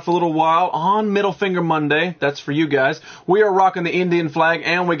hanging out for a little while on Middle Finger Monday. That's for you guys. We are rocking the Indian flag,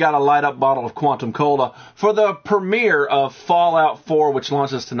 and we got a light-up bottle of Quantum Cola for the premiere of Fallout 4, which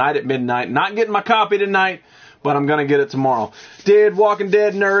launches tonight at midnight. Not getting my copy tonight, but I'm going to get it tomorrow. Did Walking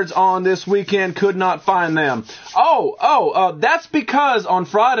Dead nerds on this weekend, could not find them. That's because on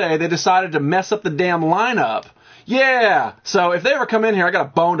Friday they decided to mess up the damn lineup. Yeah, so if they ever come in here, I got a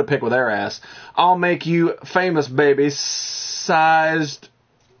bone to pick with their ass. I'll make you famous, baby, sized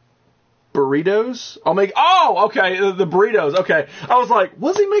burritos. The burritos, okay. I was like,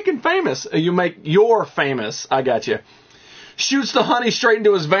 what's he making famous? You make your famous, I got you. Shoots the honey straight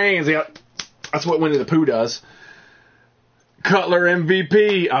into his veins. Yeah, that's what Winnie the Pooh does. Cutler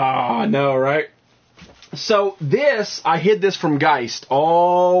MVP. I know, right? So I hid this from Geist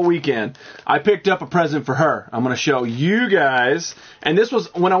all weekend. I picked up a present for her. I'm going to show you guys. And this was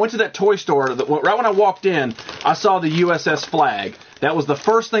when I went to that toy store. Right when I walked in, I saw the USS flag. That was the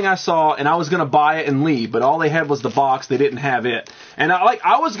first thing I saw, and I was going to buy it and leave. But all they had was the box. They didn't have it. And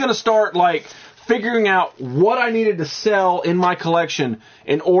I was going to start figuring out what I needed to sell in my collection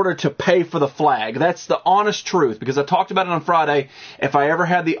in order to pay for the flag. That's the honest truth, because I talked about it on Friday. If I ever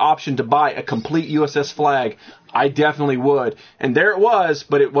had the option to buy a complete USS flag, I definitely would. And there it was,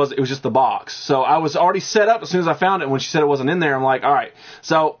 but it was just the box. So I was already set up as soon as I found it. When she said it wasn't in there, I'm like, all right.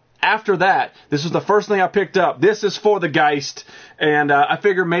 So after that, this was the first thing I picked up. This is for the Geist, and I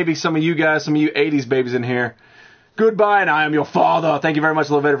figured maybe some of you guys, some of you 80s babies in here. Goodbye, and I am your father. Thank you very much,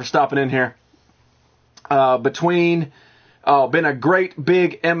 Elevator, for stopping in here. Been a great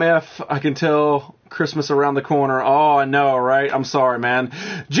big MF, I can tell. Christmas around the corner. Oh, I know, right? I'm sorry, man.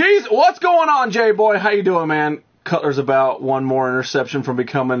 Jeez, what's going on, J-Boy? How you doing, man? Cutler's about one more interception from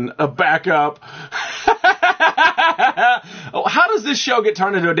becoming a backup. How does this show get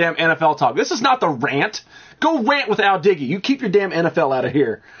turned into a damn NFL talk? This is not the rant. Go rant with Al Diggy. You keep your damn NFL out of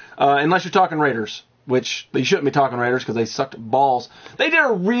here. Unless you're talking Raiders. Which, you shouldn't be talking Raiders because they sucked balls. They did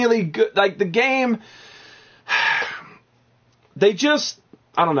a really good, the game... They just,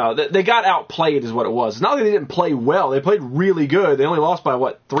 I don't know, they got outplayed is what it was. It's not that they didn't play well. They played really good. They only lost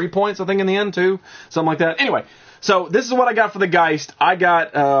by, 3 points, I think, in the end, too? Something like that. Anyway, so this is what I got for the Geist. I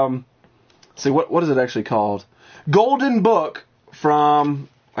got, what is it actually called? Golden Book from,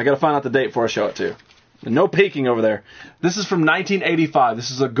 I got to find out the date before I show it to you. No peeking over there. This is from 1985.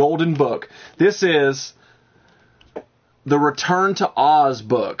 This is a Golden Book. This is the Return to Oz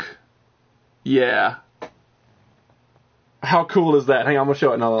book. Yeah. How cool is that? Hang on, I'm going to show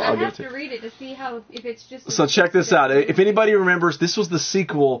it and I'll get it to you. I have to read it to see if it's just... So check this out. If anybody remembers, this was the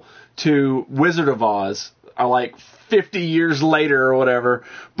sequel to Wizard of Oz, 50 years later or whatever.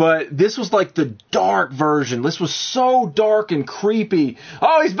 But this was the dark version. This was so dark and creepy.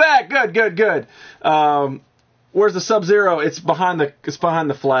 Oh, he's back. Good. Where's the Sub-Zero? It's behind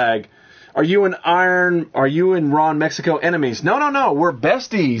the flag. Are you and Ron Mexico enemies? No. We're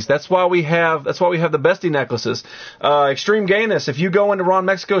besties. That's why we have the bestie necklaces. Extreme Gayness. If you go into Ron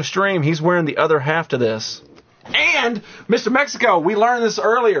Mexico's stream, he's wearing the other half to this. And Mr. Mexico, we learned this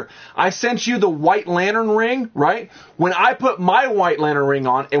earlier. I sent you the White Lantern ring, right? When I put my White Lantern ring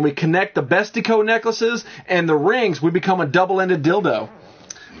on and we connect the Bestico necklaces and the rings, we become a double-ended dildo.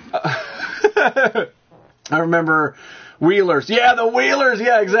 I remember Wheelers. Yeah, the Wheelers.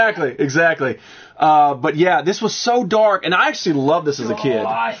 Yeah, exactly. But yeah, this was so dark, and I actually loved this as a kid.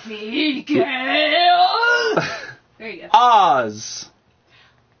 There you go. Oz.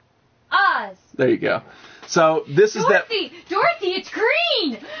 There you go. So this is Dorothy, it's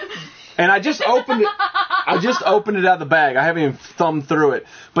green. And I just opened it. Out of the bag. I haven't even thumbed through it,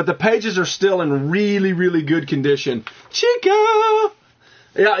 but the pages are still in really, really good condition. Chica.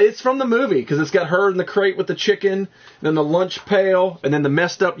 Yeah, it's from the movie, because it's got her in the crate with the chicken, and then the lunch pail, and then the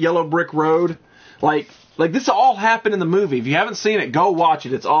messed up yellow brick road. This all happened in the movie. If you haven't seen it, go watch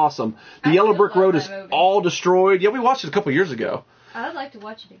it. It's awesome. The yellow brick road is all destroyed. Yeah, we watched it a couple years ago. I would like to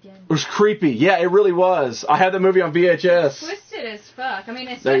watch it again. It was creepy. Yeah, it really was. I had the movie on VHS. Twisted as fuck. I mean,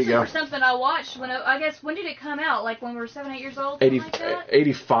 especially for something I watched when when did it come out? When we were 7, 8 years old?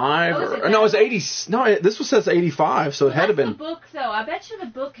 85? No, it was 80. No, this one says 85, so it had to been. The book, though. I bet you the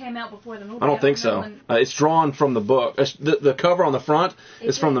book came out before the movie. I don't think so. It's drawn from the book. The cover on the front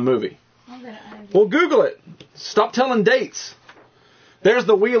is from the movie. Well, Google it. Stop telling dates. There's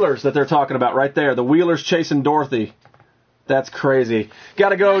the Wheelers that they're talking about right there. The Wheelers chasing Dorothy. That's crazy.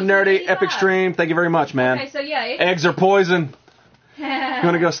 Gotta go, nerdy, epic stream. Thank you very much, man. Okay, so yeah. Eggs are poison. You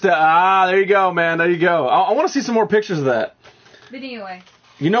want to go there you go, man. There you go. I want to see some more pictures of that. But anyway.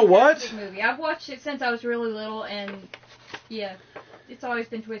 You know what? Movie. I've watched it since I was really little, and yeah, it's always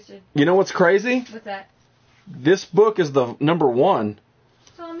been twisted. You know what's crazy? What's that? This book is the number 1.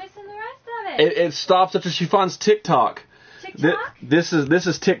 So I'm missing the rest of it. It stops after she finds TikTok. TikTok? This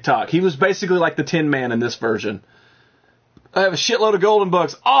is TikTok. He was basically like the Tin Man in this version. I have a shitload of golden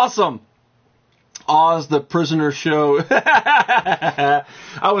books. Awesome. Oz the Prisoner Show. I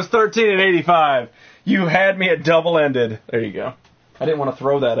was 13 in 85. You had me at double-ended. There you go. I didn't want to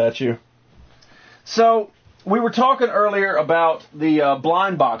throw that at you. So, we were talking earlier about the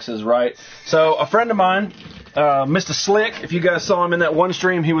blind boxes, right? So, a friend of mine, Mr. Slick, if you guys saw him in that one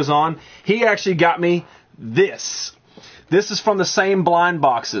stream he was on, he actually got me this. This is from the same blind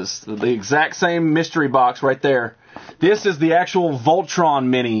boxes. The exact same mystery box right there. This is the actual Voltron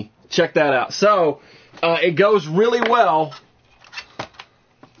Mini. Check that out. So, it goes really well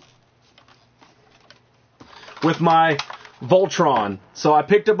with my Voltron. So, I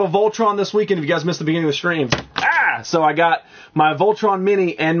picked up a Voltron this weekend. If you guys missed the beginning of the streams. So, I got my Voltron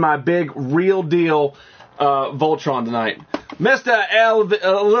Mini and my big real deal Voltron tonight. Mr. L,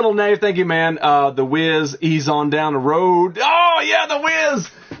 Little Nave, thank you, man. The Wiz, ease on down the road. Oh, yeah, the Wiz!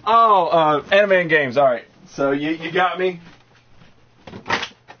 Oh, Anime and Games, alright. So, you got me.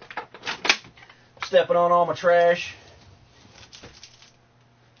 Stepping on all my trash.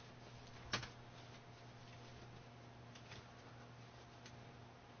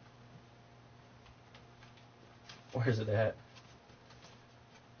 Where's it at?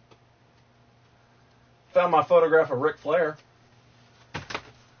 Found my photograph of Ric Flair.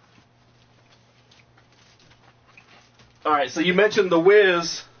 Alright, so you mentioned the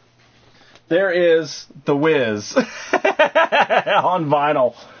Wiz. There is the Wiz on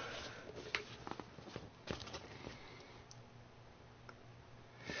vinyl.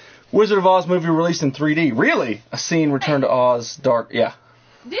 Wizard of Oz movie released in 3D. Really? A scene Return to Oz, Dark. Yeah.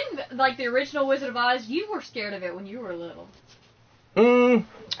 Didn't, like, the original Wizard of Oz, you were scared of it when you were little. I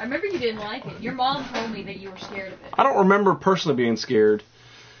remember you didn't like it. Your mom told me that you were scared of it. I don't remember personally being scared.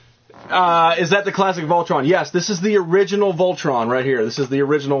 Is that the classic Voltron? Yes, this is the original Voltron right here. This is the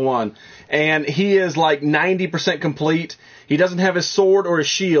original one. And he is like 90% complete. He doesn't have his sword or his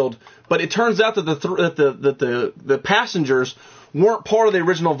shield, but it turns out that the passengers weren't part of the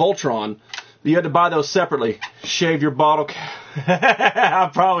original Voltron. You had to buy those separately. Shave your bottle cap. I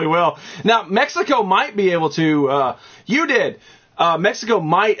probably will. Now, Mexico might be able to... you did. Mexico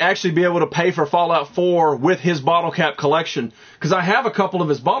might actually be able to pay for Fallout 4 with his bottle cap collection. Because I have a couple of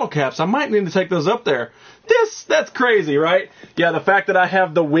his bottle caps. I might need to take those up there. That's crazy, right? Yeah, the fact that I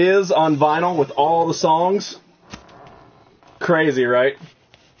have the Wiz on vinyl with all the songs. Crazy, right?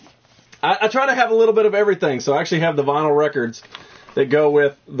 I try to have a little bit of everything. So I actually have the vinyl records that go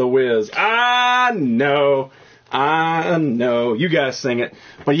with the Wiz. I know. You guys sing it.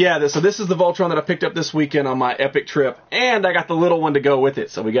 But yeah, so this is the Voltron that I picked up this weekend on my epic trip. And I got the little one to go with it.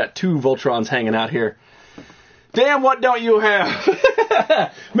 So we got 2 Voltrons hanging out here. Damn, what don't you have?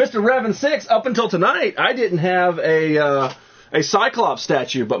 Mr. Revan 6, up until tonight, I didn't have a Cyclops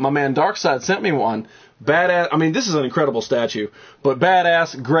statue. But my man Darkseid sent me one. Badass. I mean, this is an incredible statue. But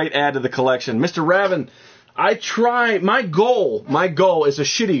badass, great add to the collection. Mr. Revan, my goal is a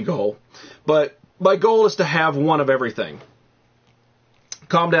shitty goal. But my goal is to have one of everything.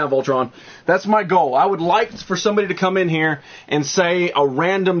 Calm down, Voltron. That's my goal. I would like for somebody to come in here and say a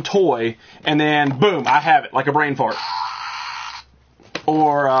random toy, and then, boom, I have it, like a brain fart.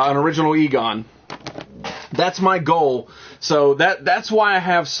 Or an original Egon. That's my goal. So that's why I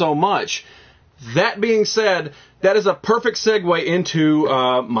have so much. That being said, that is a perfect segue into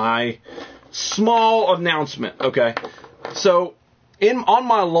my small announcement, okay? So... on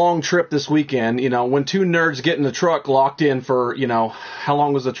my long trip this weekend, when 2 nerds get in the truck locked in for, how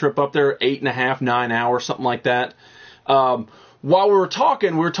long was the trip up there? 8.5, 9 hours, something like that. While we were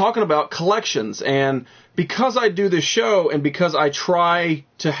talking about collections. And because I do this show and because I try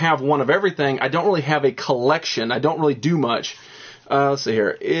to have one of everything, I don't really have a collection. I don't really do much. Let's see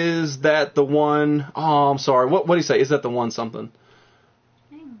here. Is that the one? Oh, I'm sorry. What do you say? Is that the one something?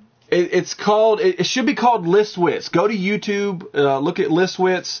 It's called, it should be called Listwits. Go to YouTube, look at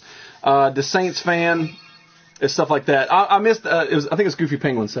Listwits, the Saints fan, and stuff like that. I missed, I think it's Goofy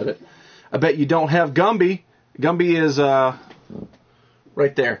Penguin said it. I bet you don't have Gumby. Gumby is,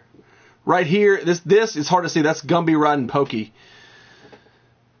 right there. Right here, this is hard to see. That's Gumby riding Pokey.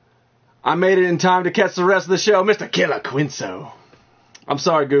 I made it in time to catch the rest of the show. Mr. Killer Quinso. I'm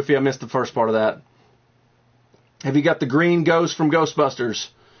sorry, Goofy, I missed the first part of that. Have you got the green ghost from Ghostbusters?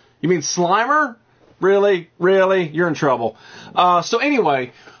 You mean Slimer? Really? Really? You're in trouble. So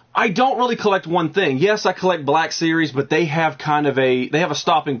anyway, I don't really collect one thing. Yes, I collect Black Series, but they have they have a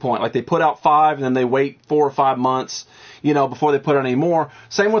stopping point. Like they put out 5 and then they wait 4 or 5 months, before they put out any more.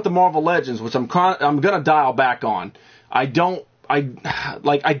 Same with the Marvel Legends, which I'm going to dial back on. I don't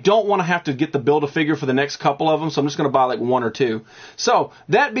want to have to get the Build-A-Figure for the next couple of them, so I'm just going to buy like 1 or 2. So,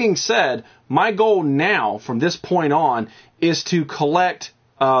 that being said, my goal now, from this point on, is to collect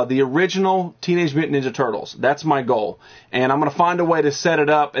the original Teenage Mutant Ninja Turtles. That's my goal. And I'm going to find a way to set it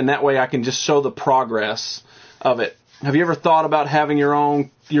up, and that way I can just show the progress of it. Have you ever thought about having your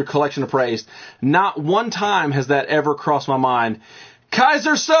collection appraised? Not one time has that ever crossed my mind.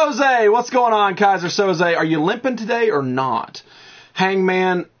 Kaiser Soze! What's going on, Kaiser Soze? Are you limping today or not?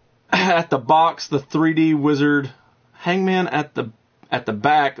 Hangman at the box, the 3D Wizard. Hangman at the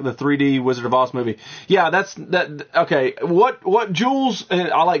back, the 3D Wizard of Oz movie. Yeah, that. Okay, what Jules, and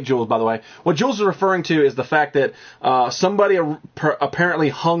I like Jules, by the way. What Jules is referring to is the fact that somebody apparently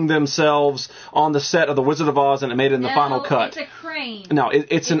hung themselves on the set of the Wizard of Oz and it made it in the final cut. It's a crane. No,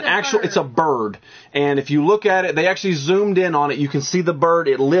 it's a bird. And if you look at it, they actually zoomed in on it. You can see the bird.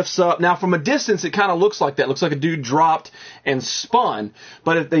 It lifts up. Now, from a distance, it kind of looks like that. It looks like a dude dropped and spun.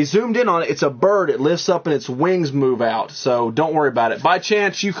 But if they zoomed in on it, it's a bird. It lifts up and its wings move out. So don't worry about it. By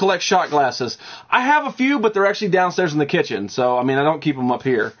chance, you collect shot glasses. I have a few, but they're actually downstairs in the kitchen. So, I don't keep them up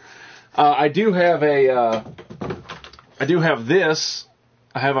here. I do have this.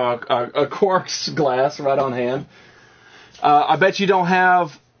 I have a quartz glass right on hand. I bet you don't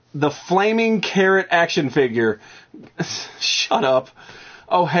have the Flaming Carrot action figure. Shut up.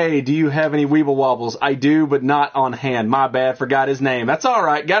 Oh, hey, do you have any Weeble Wobbles? I do, but not on hand. My bad, forgot his name. That's all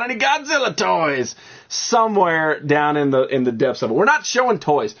right. Got any Godzilla toys? Somewhere down in the depths of it. We're not showing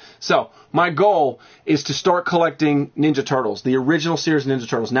toys. So, my goal is to start collecting Ninja Turtles, the original series of Ninja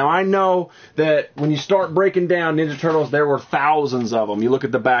Turtles. Now, I know that when you start breaking down Ninja Turtles, there were thousands of them. You look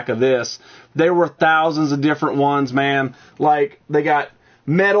at the back of this, there were thousands of different ones, man. Like, they got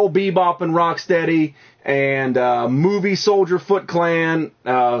Metal, Bebop, and Rocksteady, and Movie Soldier Foot Clan,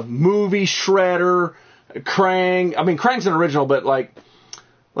 Movie Shredder, Krang. Krang's an original, but like,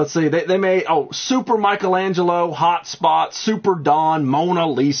 let's see, they made, Super Michelangelo, Hot Spot, Super Dawn, Mona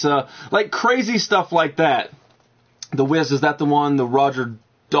Lisa, like crazy stuff like that. The Wiz, is that the one, the Roger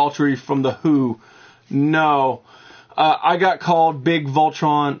Daltrey from The Who? No. I got called Big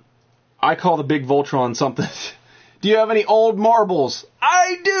Voltron. I call the Big Voltron something. Do you have any old marbles?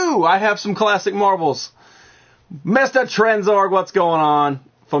 I do! I have some classic marbles. Mr. Trenzorg, what's going on?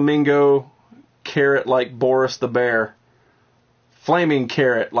 Flamingo carrot like Boris the Bear. Flaming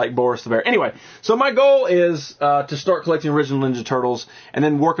carrot like Boris the Bear. Anyway, so my goal is to start collecting original Ninja Turtles and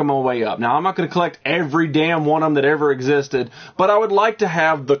then work my way up. Now, I'm not going to collect every damn one of them that ever existed, but I would like to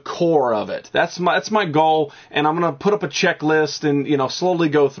have the core of it. That's my goal, and I'm going to put up a checklist and, slowly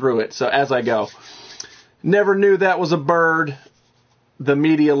go through it as I go. Never knew that was a bird. The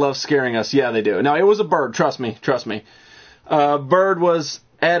media loves scaring us. Yeah, they do. No, it was a bird. Trust me. Bird was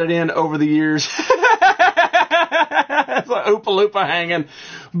added in over the years. It's like Oopa Loopa hanging.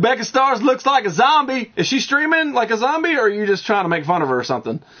 Becca Stars looks like a zombie. Is she streaming like a zombie, or are you just trying to make fun of her or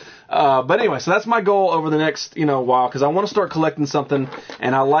something? But anyway, so that's my goal over the next, while, because I want to start collecting something,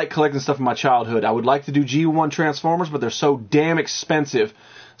 and I like collecting stuff from my childhood. I would like to do G1 Transformers, but they're so damn expensive.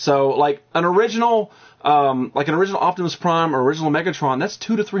 So, like an original Optimus Prime or original Megatron, that's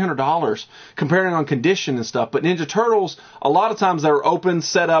 $200 to $300, comparing on condition and stuff. But Ninja Turtles, a lot of times they were open,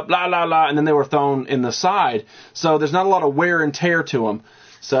 set up, and then they were thrown in the side. So there's not a lot of wear and tear to them.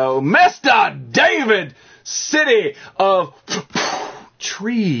 So, Mr. David, City of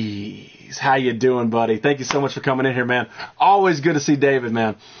Trees. How you doing, buddy? Thank you so much for coming in here, man. Always good to see David,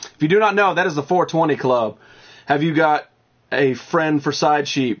 man. If you do not know, that is the 420 Club. Have you got a friend for Side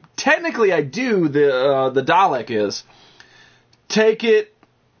Sheep? Technically, I do. The Dalek is. Take it,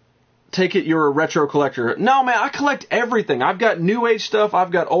 you're a retro collector. No, man, I collect everything. I've got new age stuff.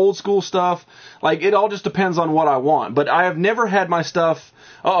 I've got old school stuff. Like, it all just depends on what I want. But I have never had my stuff...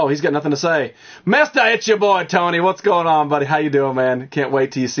 Uh-oh, he's got nothing to say. Mister, it's your boy, Tony. What's going on, buddy? How you doing, man? Can't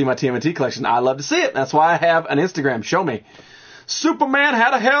wait till you see my TMNT collection. I love to see it. That's why I have an Instagram. Show me. Superman,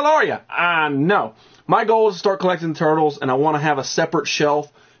 how the hell are you? I know. My goal is to start collecting turtles, and I want to have a separate shelf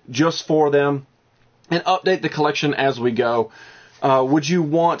just for them and update the collection as we go. Would you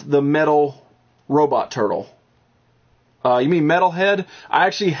want the metal robot turtle? You mean Metalhead? I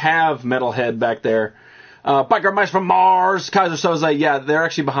actually have Metalhead back there. Biker Mice from Mars, Kaiser Soze, yeah, they're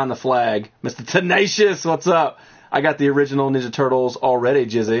actually behind the flag. Mr. Tenacious, what's up? I got the original Ninja Turtles already,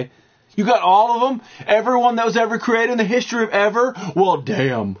 Jizzy. You got all of them? Everyone that was ever created in the history of ever? Well,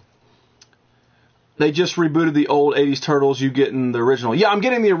 damn. They just rebooted the old 80s Turtles. You getting the original? Yeah, I'm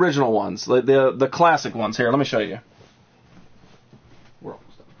getting the original ones. The classic ones. Here, let me show you. We're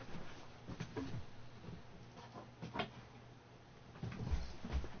almost done.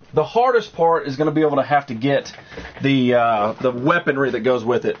 The hardest part is going to be able to have to get the weaponry that goes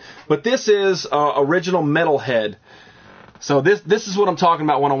with it. But this is original Metalhead. So this is what I'm talking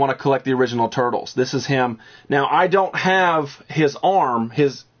about when I want to collect the original Turtles. This is him. Now, I don't have his arm,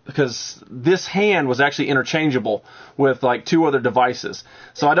 because this hand was actually interchangeable with like 2 other devices.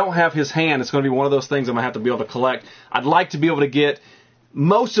 So I don't have his hand. It's going to be one of those things I'm going to have to be able to collect. I'd like to be able to get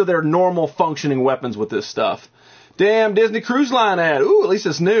most of their normal functioning weapons with this stuff. Damn Disney Cruise Line ad. Ooh, at least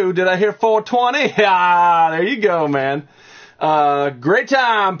it's new. Did I hear 420? Ah, there you go, man. Great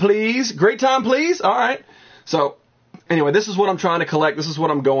time, please. Great time, please. All right. So, anyway, this is what I'm trying to collect. This is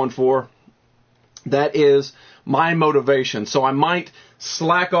what I'm going for. That is my motivation. So I might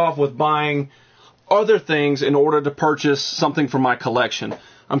slack off with buying other things in order to purchase something for my collection.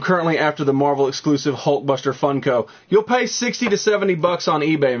 I'm currently after the Marvel exclusive Hulkbuster Funko. You'll pay $60 to $70 on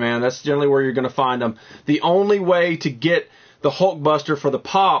eBay, man. That's generally where you're going to find them. The only way to get the Hulkbuster for the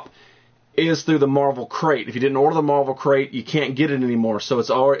pop is through the Marvel crate. If you didn't order the Marvel crate, you can't get it anymore. So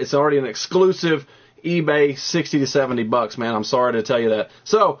it's already an exclusive eBay, $60 to $70, man. I'm sorry to tell you that.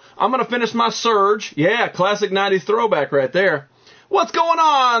 So I'm going to finish my Surge. Yeah, classic 90s throwback right there. What's going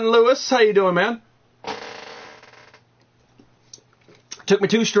on, Lewis? How you doing, man? Took me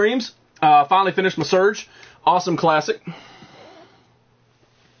 2 streams. Finally finished my Surge. Awesome classic.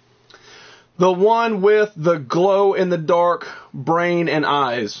 The one with the glow-in-the-dark brain and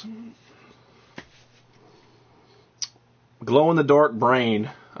eyes. Glow-in-the-dark brain.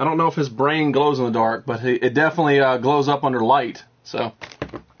 I don't know if his brain glows in the dark, but it definitely glows up under light. So,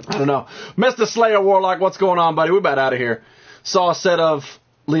 I don't know. Mr. Slayer Warlock, what's going on, buddy? We're about out of here. Saw a set of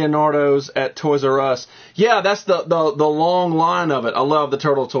Leonardo's at Toys R Us. Yeah, that's the long line of it. I love the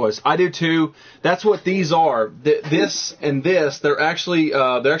turtle toys. I do too. That's what these are. This and this, they're actually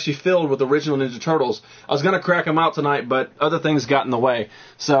filled with original Ninja Turtles. I was gonna crack them out tonight, but other things got in the way.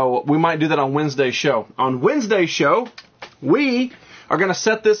 So we might do that on Wednesday's show. On Wednesday's show, we are going to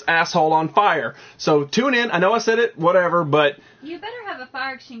set this asshole on fire. So tune in. I know I said it, whatever, but you better have a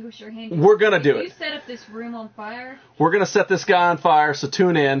fire extinguisher handy. We're going to do it. You set up this room on fire. We're going to set this guy on fire, so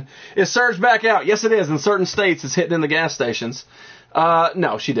tune in. Is Surge back out? Yes, it is. In certain states, it's hitting in the gas stations.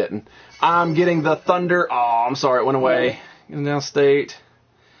 No, she didn't. I'm getting the Thunder. Oh, I'm sorry, it went away. Going downstate.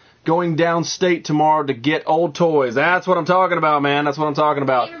 Going downstate tomorrow to get old toys. That's what I'm talking about, man. That's what I'm talking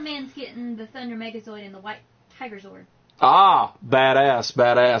about. Saberman's getting the Thunder Megazoid and the White Tigerzord. Ah, badass,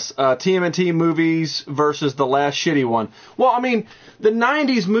 badass. TMNT movies versus the last shitty one. Well, I mean, the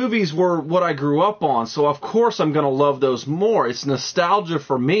 90s movies were what I grew up on, so of course I'm going to love those more. It's nostalgia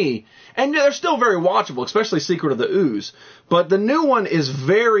for me. And they're still very watchable, especially Secret of the Ooze. But the new one is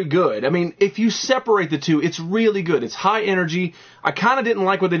very good. I mean, if you separate the two, it's really good. It's high energy. I kind of didn't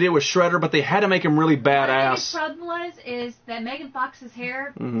like what they did with Shredder, but they had to make him really badass. The problem is that Megan Fox's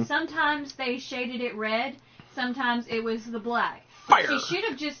hair, sometimes they shaded it red. Sometimes it was the black. Fire. She should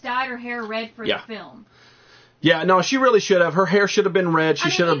have just dyed her hair red for the film. Yeah, no, she really should have. Her hair should have been red. She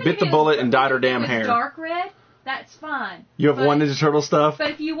should have bit the bullet and dyed her damn hair. Dark red, that's fine. You have one Ninja Turtle stuff?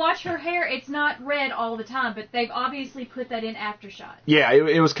 But if you watch her hair, it's not red all the time, but they've obviously put that in aftershot. Yeah,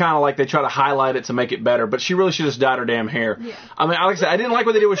 it was kind of like they try to highlight it to make it better, but she really should have just dyed her damn hair. Yeah. I mean, like I said, I didn't like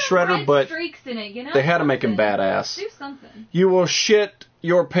what they did with Shredder, but streaks in it, you know? They had to make him badass. Do something. You will shit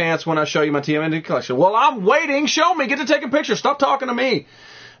your pants when I show you my TMNT collection. Well, I'm waiting. Show me. Get to taking pictures. Stop talking to me.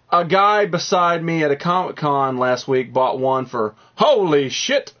 A guy beside me at a Comic-Con last week bought one for, holy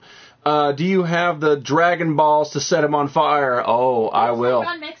shit. Do you have the Dragon Balls to set him on fire? Oh, I will.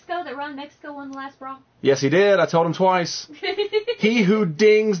 Ron Mexico won the last brawl? Yes, he did. I told him twice. He who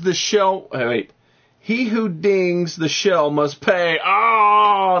dings the shell... Wait. He who dings the shell must pay.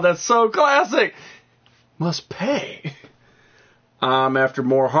 Oh, that's so classic. Must pay. After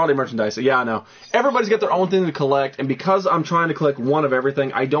more Harley merchandise. Yeah, I know. Everybody's got their own thing to collect, and because I'm trying to collect one of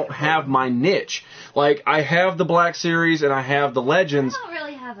everything, I don't have my niche. Like, I have the Black Series, and I have the Legends. I don't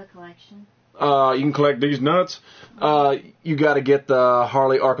really have a collection. You can collect these nuts. You gotta get the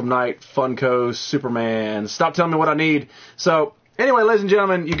Harley Arkham Knight, Funko, Superman. Stop telling me what I need. So, anyway, ladies and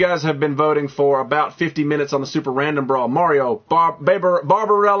gentlemen, you guys have been voting for about 50 minutes on the Super Random Brawl. Mario,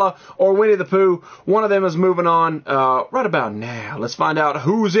 Barbarella, or Winnie the Pooh. One of them is moving on right about now. Let's find out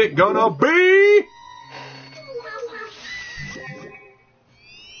who's it gonna be.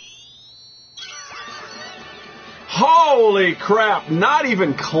 Holy crap, not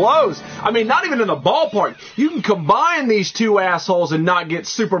even close. I mean, not even in the ballpark. You can combine these two assholes and not get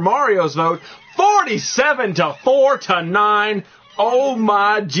Super Mario's vote. 47-4-9. Oh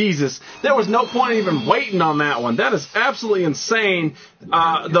my Jesus. There was no point in even waiting on that one. That is absolutely insane.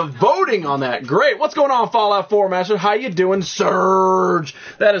 The voting on that. Great. What's going on, Fallout 4 Master? How you doing, Surge?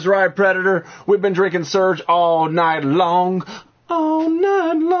 That is right, Predator. We've been drinking Surge all night long. All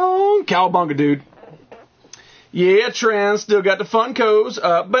night long. Cowabunga, dude. Yeah, Trans still got the Funkos,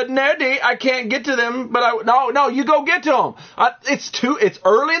 but Nerdy, I can't get to them, but no, you go get to them. It's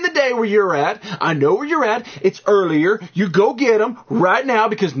early in the day where you're at. I know where you're at. It's earlier. You go get them right now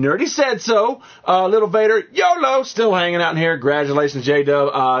because Nerdy said so. Little Vader, YOLO, still hanging out in here. Congratulations,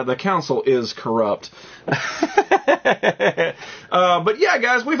 J-Dub. The council is corrupt. But yeah,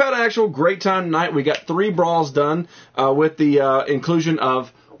 guys, we've had an actual great time tonight. We got 3 brawls done, with the, inclusion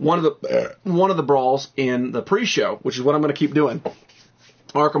of one of the brawls in the pre-show, which is what I'm going to keep doing.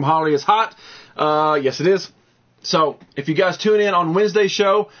 Arkham Holly is hot. Yes, it is. So, if you guys tune in on Wednesday's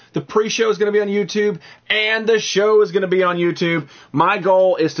show, the pre-show is going to be on YouTube, and the show is going to be on YouTube. My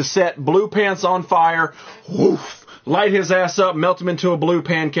goal is to set Blue Pants on fire. Woof! Light his ass up, melt him into a blue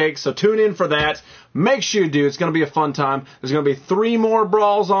pancake. So tune in for that. Make sure you do. It's going to be a fun time. There's going to be 3 more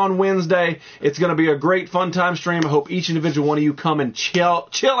brawls on Wednesday. It's going to be a great fun time stream. I hope each individual one of you come and chill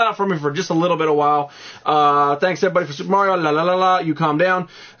out for me for just a little bit of while. Thanks everybody for Super Mario. La la la la. You calm down.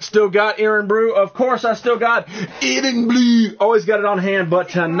 Still got Aaron Brew. Of course, I still got Eating Blue. Always got it on hand. But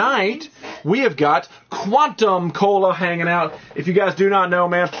tonight we have got Quantum Cola hanging out. If you guys do not know,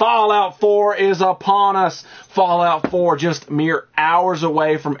 man, Fallout 4 is upon us. Fallout 4 just mere hours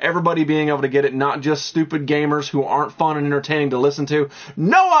away from everybody being able to get it, not just stupid gamers who aren't fun and entertaining to listen to.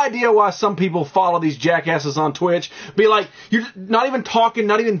 No idea why some people follow these jackasses on Twitch. Be like, you're not even talking,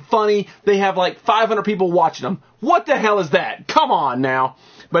 not even funny. They have like 500 people watching them. What the hell is that? Come on now.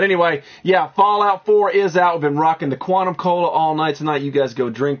 But anyway, yeah, Fallout 4 is out. We've been rocking the Quantum Cola all night tonight. You guys go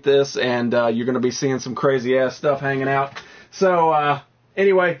drink this, and you're going to be seeing some crazy-ass stuff hanging out. So,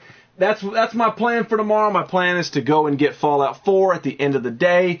 anyway, that's my plan for tomorrow. My plan is to go and get Fallout 4 at the end of the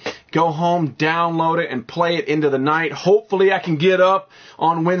day, go home, download it, and play it into the night. Hopefully I can get up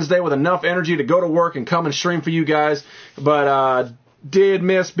on Wednesday with enough energy to go to work and come and stream for you guys. But, did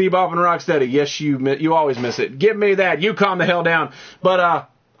miss Bebop and Rocksteady. Yes, you always miss it. Give me that. You calm the hell down. But,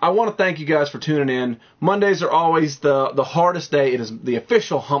 I want to thank you guys for tuning in. Mondays are always the hardest day. It is the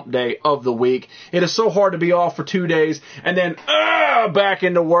official hump day of the week. It is so hard to be off for 2 days and then back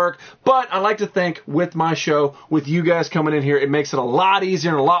into work. But I like to think with my show, with you guys coming in here, it makes it a lot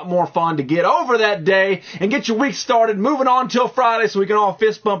easier and a lot more fun to get over that day and get your week started, moving on till Friday so we can all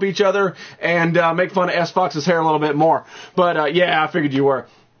fist bump each other and make fun of S. Fox's hair a little bit more. But yeah, I figured you were.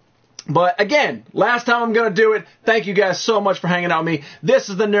 But again, last time I'm going to do it. Thank you guys so much for hanging out with me. This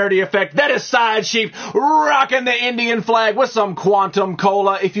is the Nerdy Effect. That is Side Sheep rocking the Indian flag with some Quantum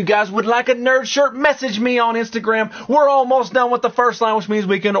Cola. If you guys would like a nerd shirt, message me on Instagram. We're almost done with the first line, which means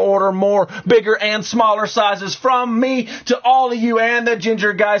we can order more bigger and smaller sizes from me to all of you and the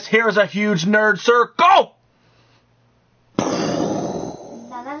ginger guys. Here's a huge nerd circle.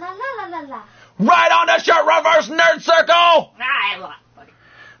 La la la la la la. Right on the shirt, reverse nerd circle.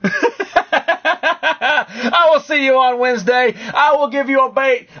 I will see you on Wednesday. I will give you a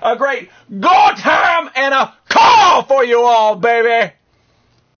great go time and a call for you all, baby.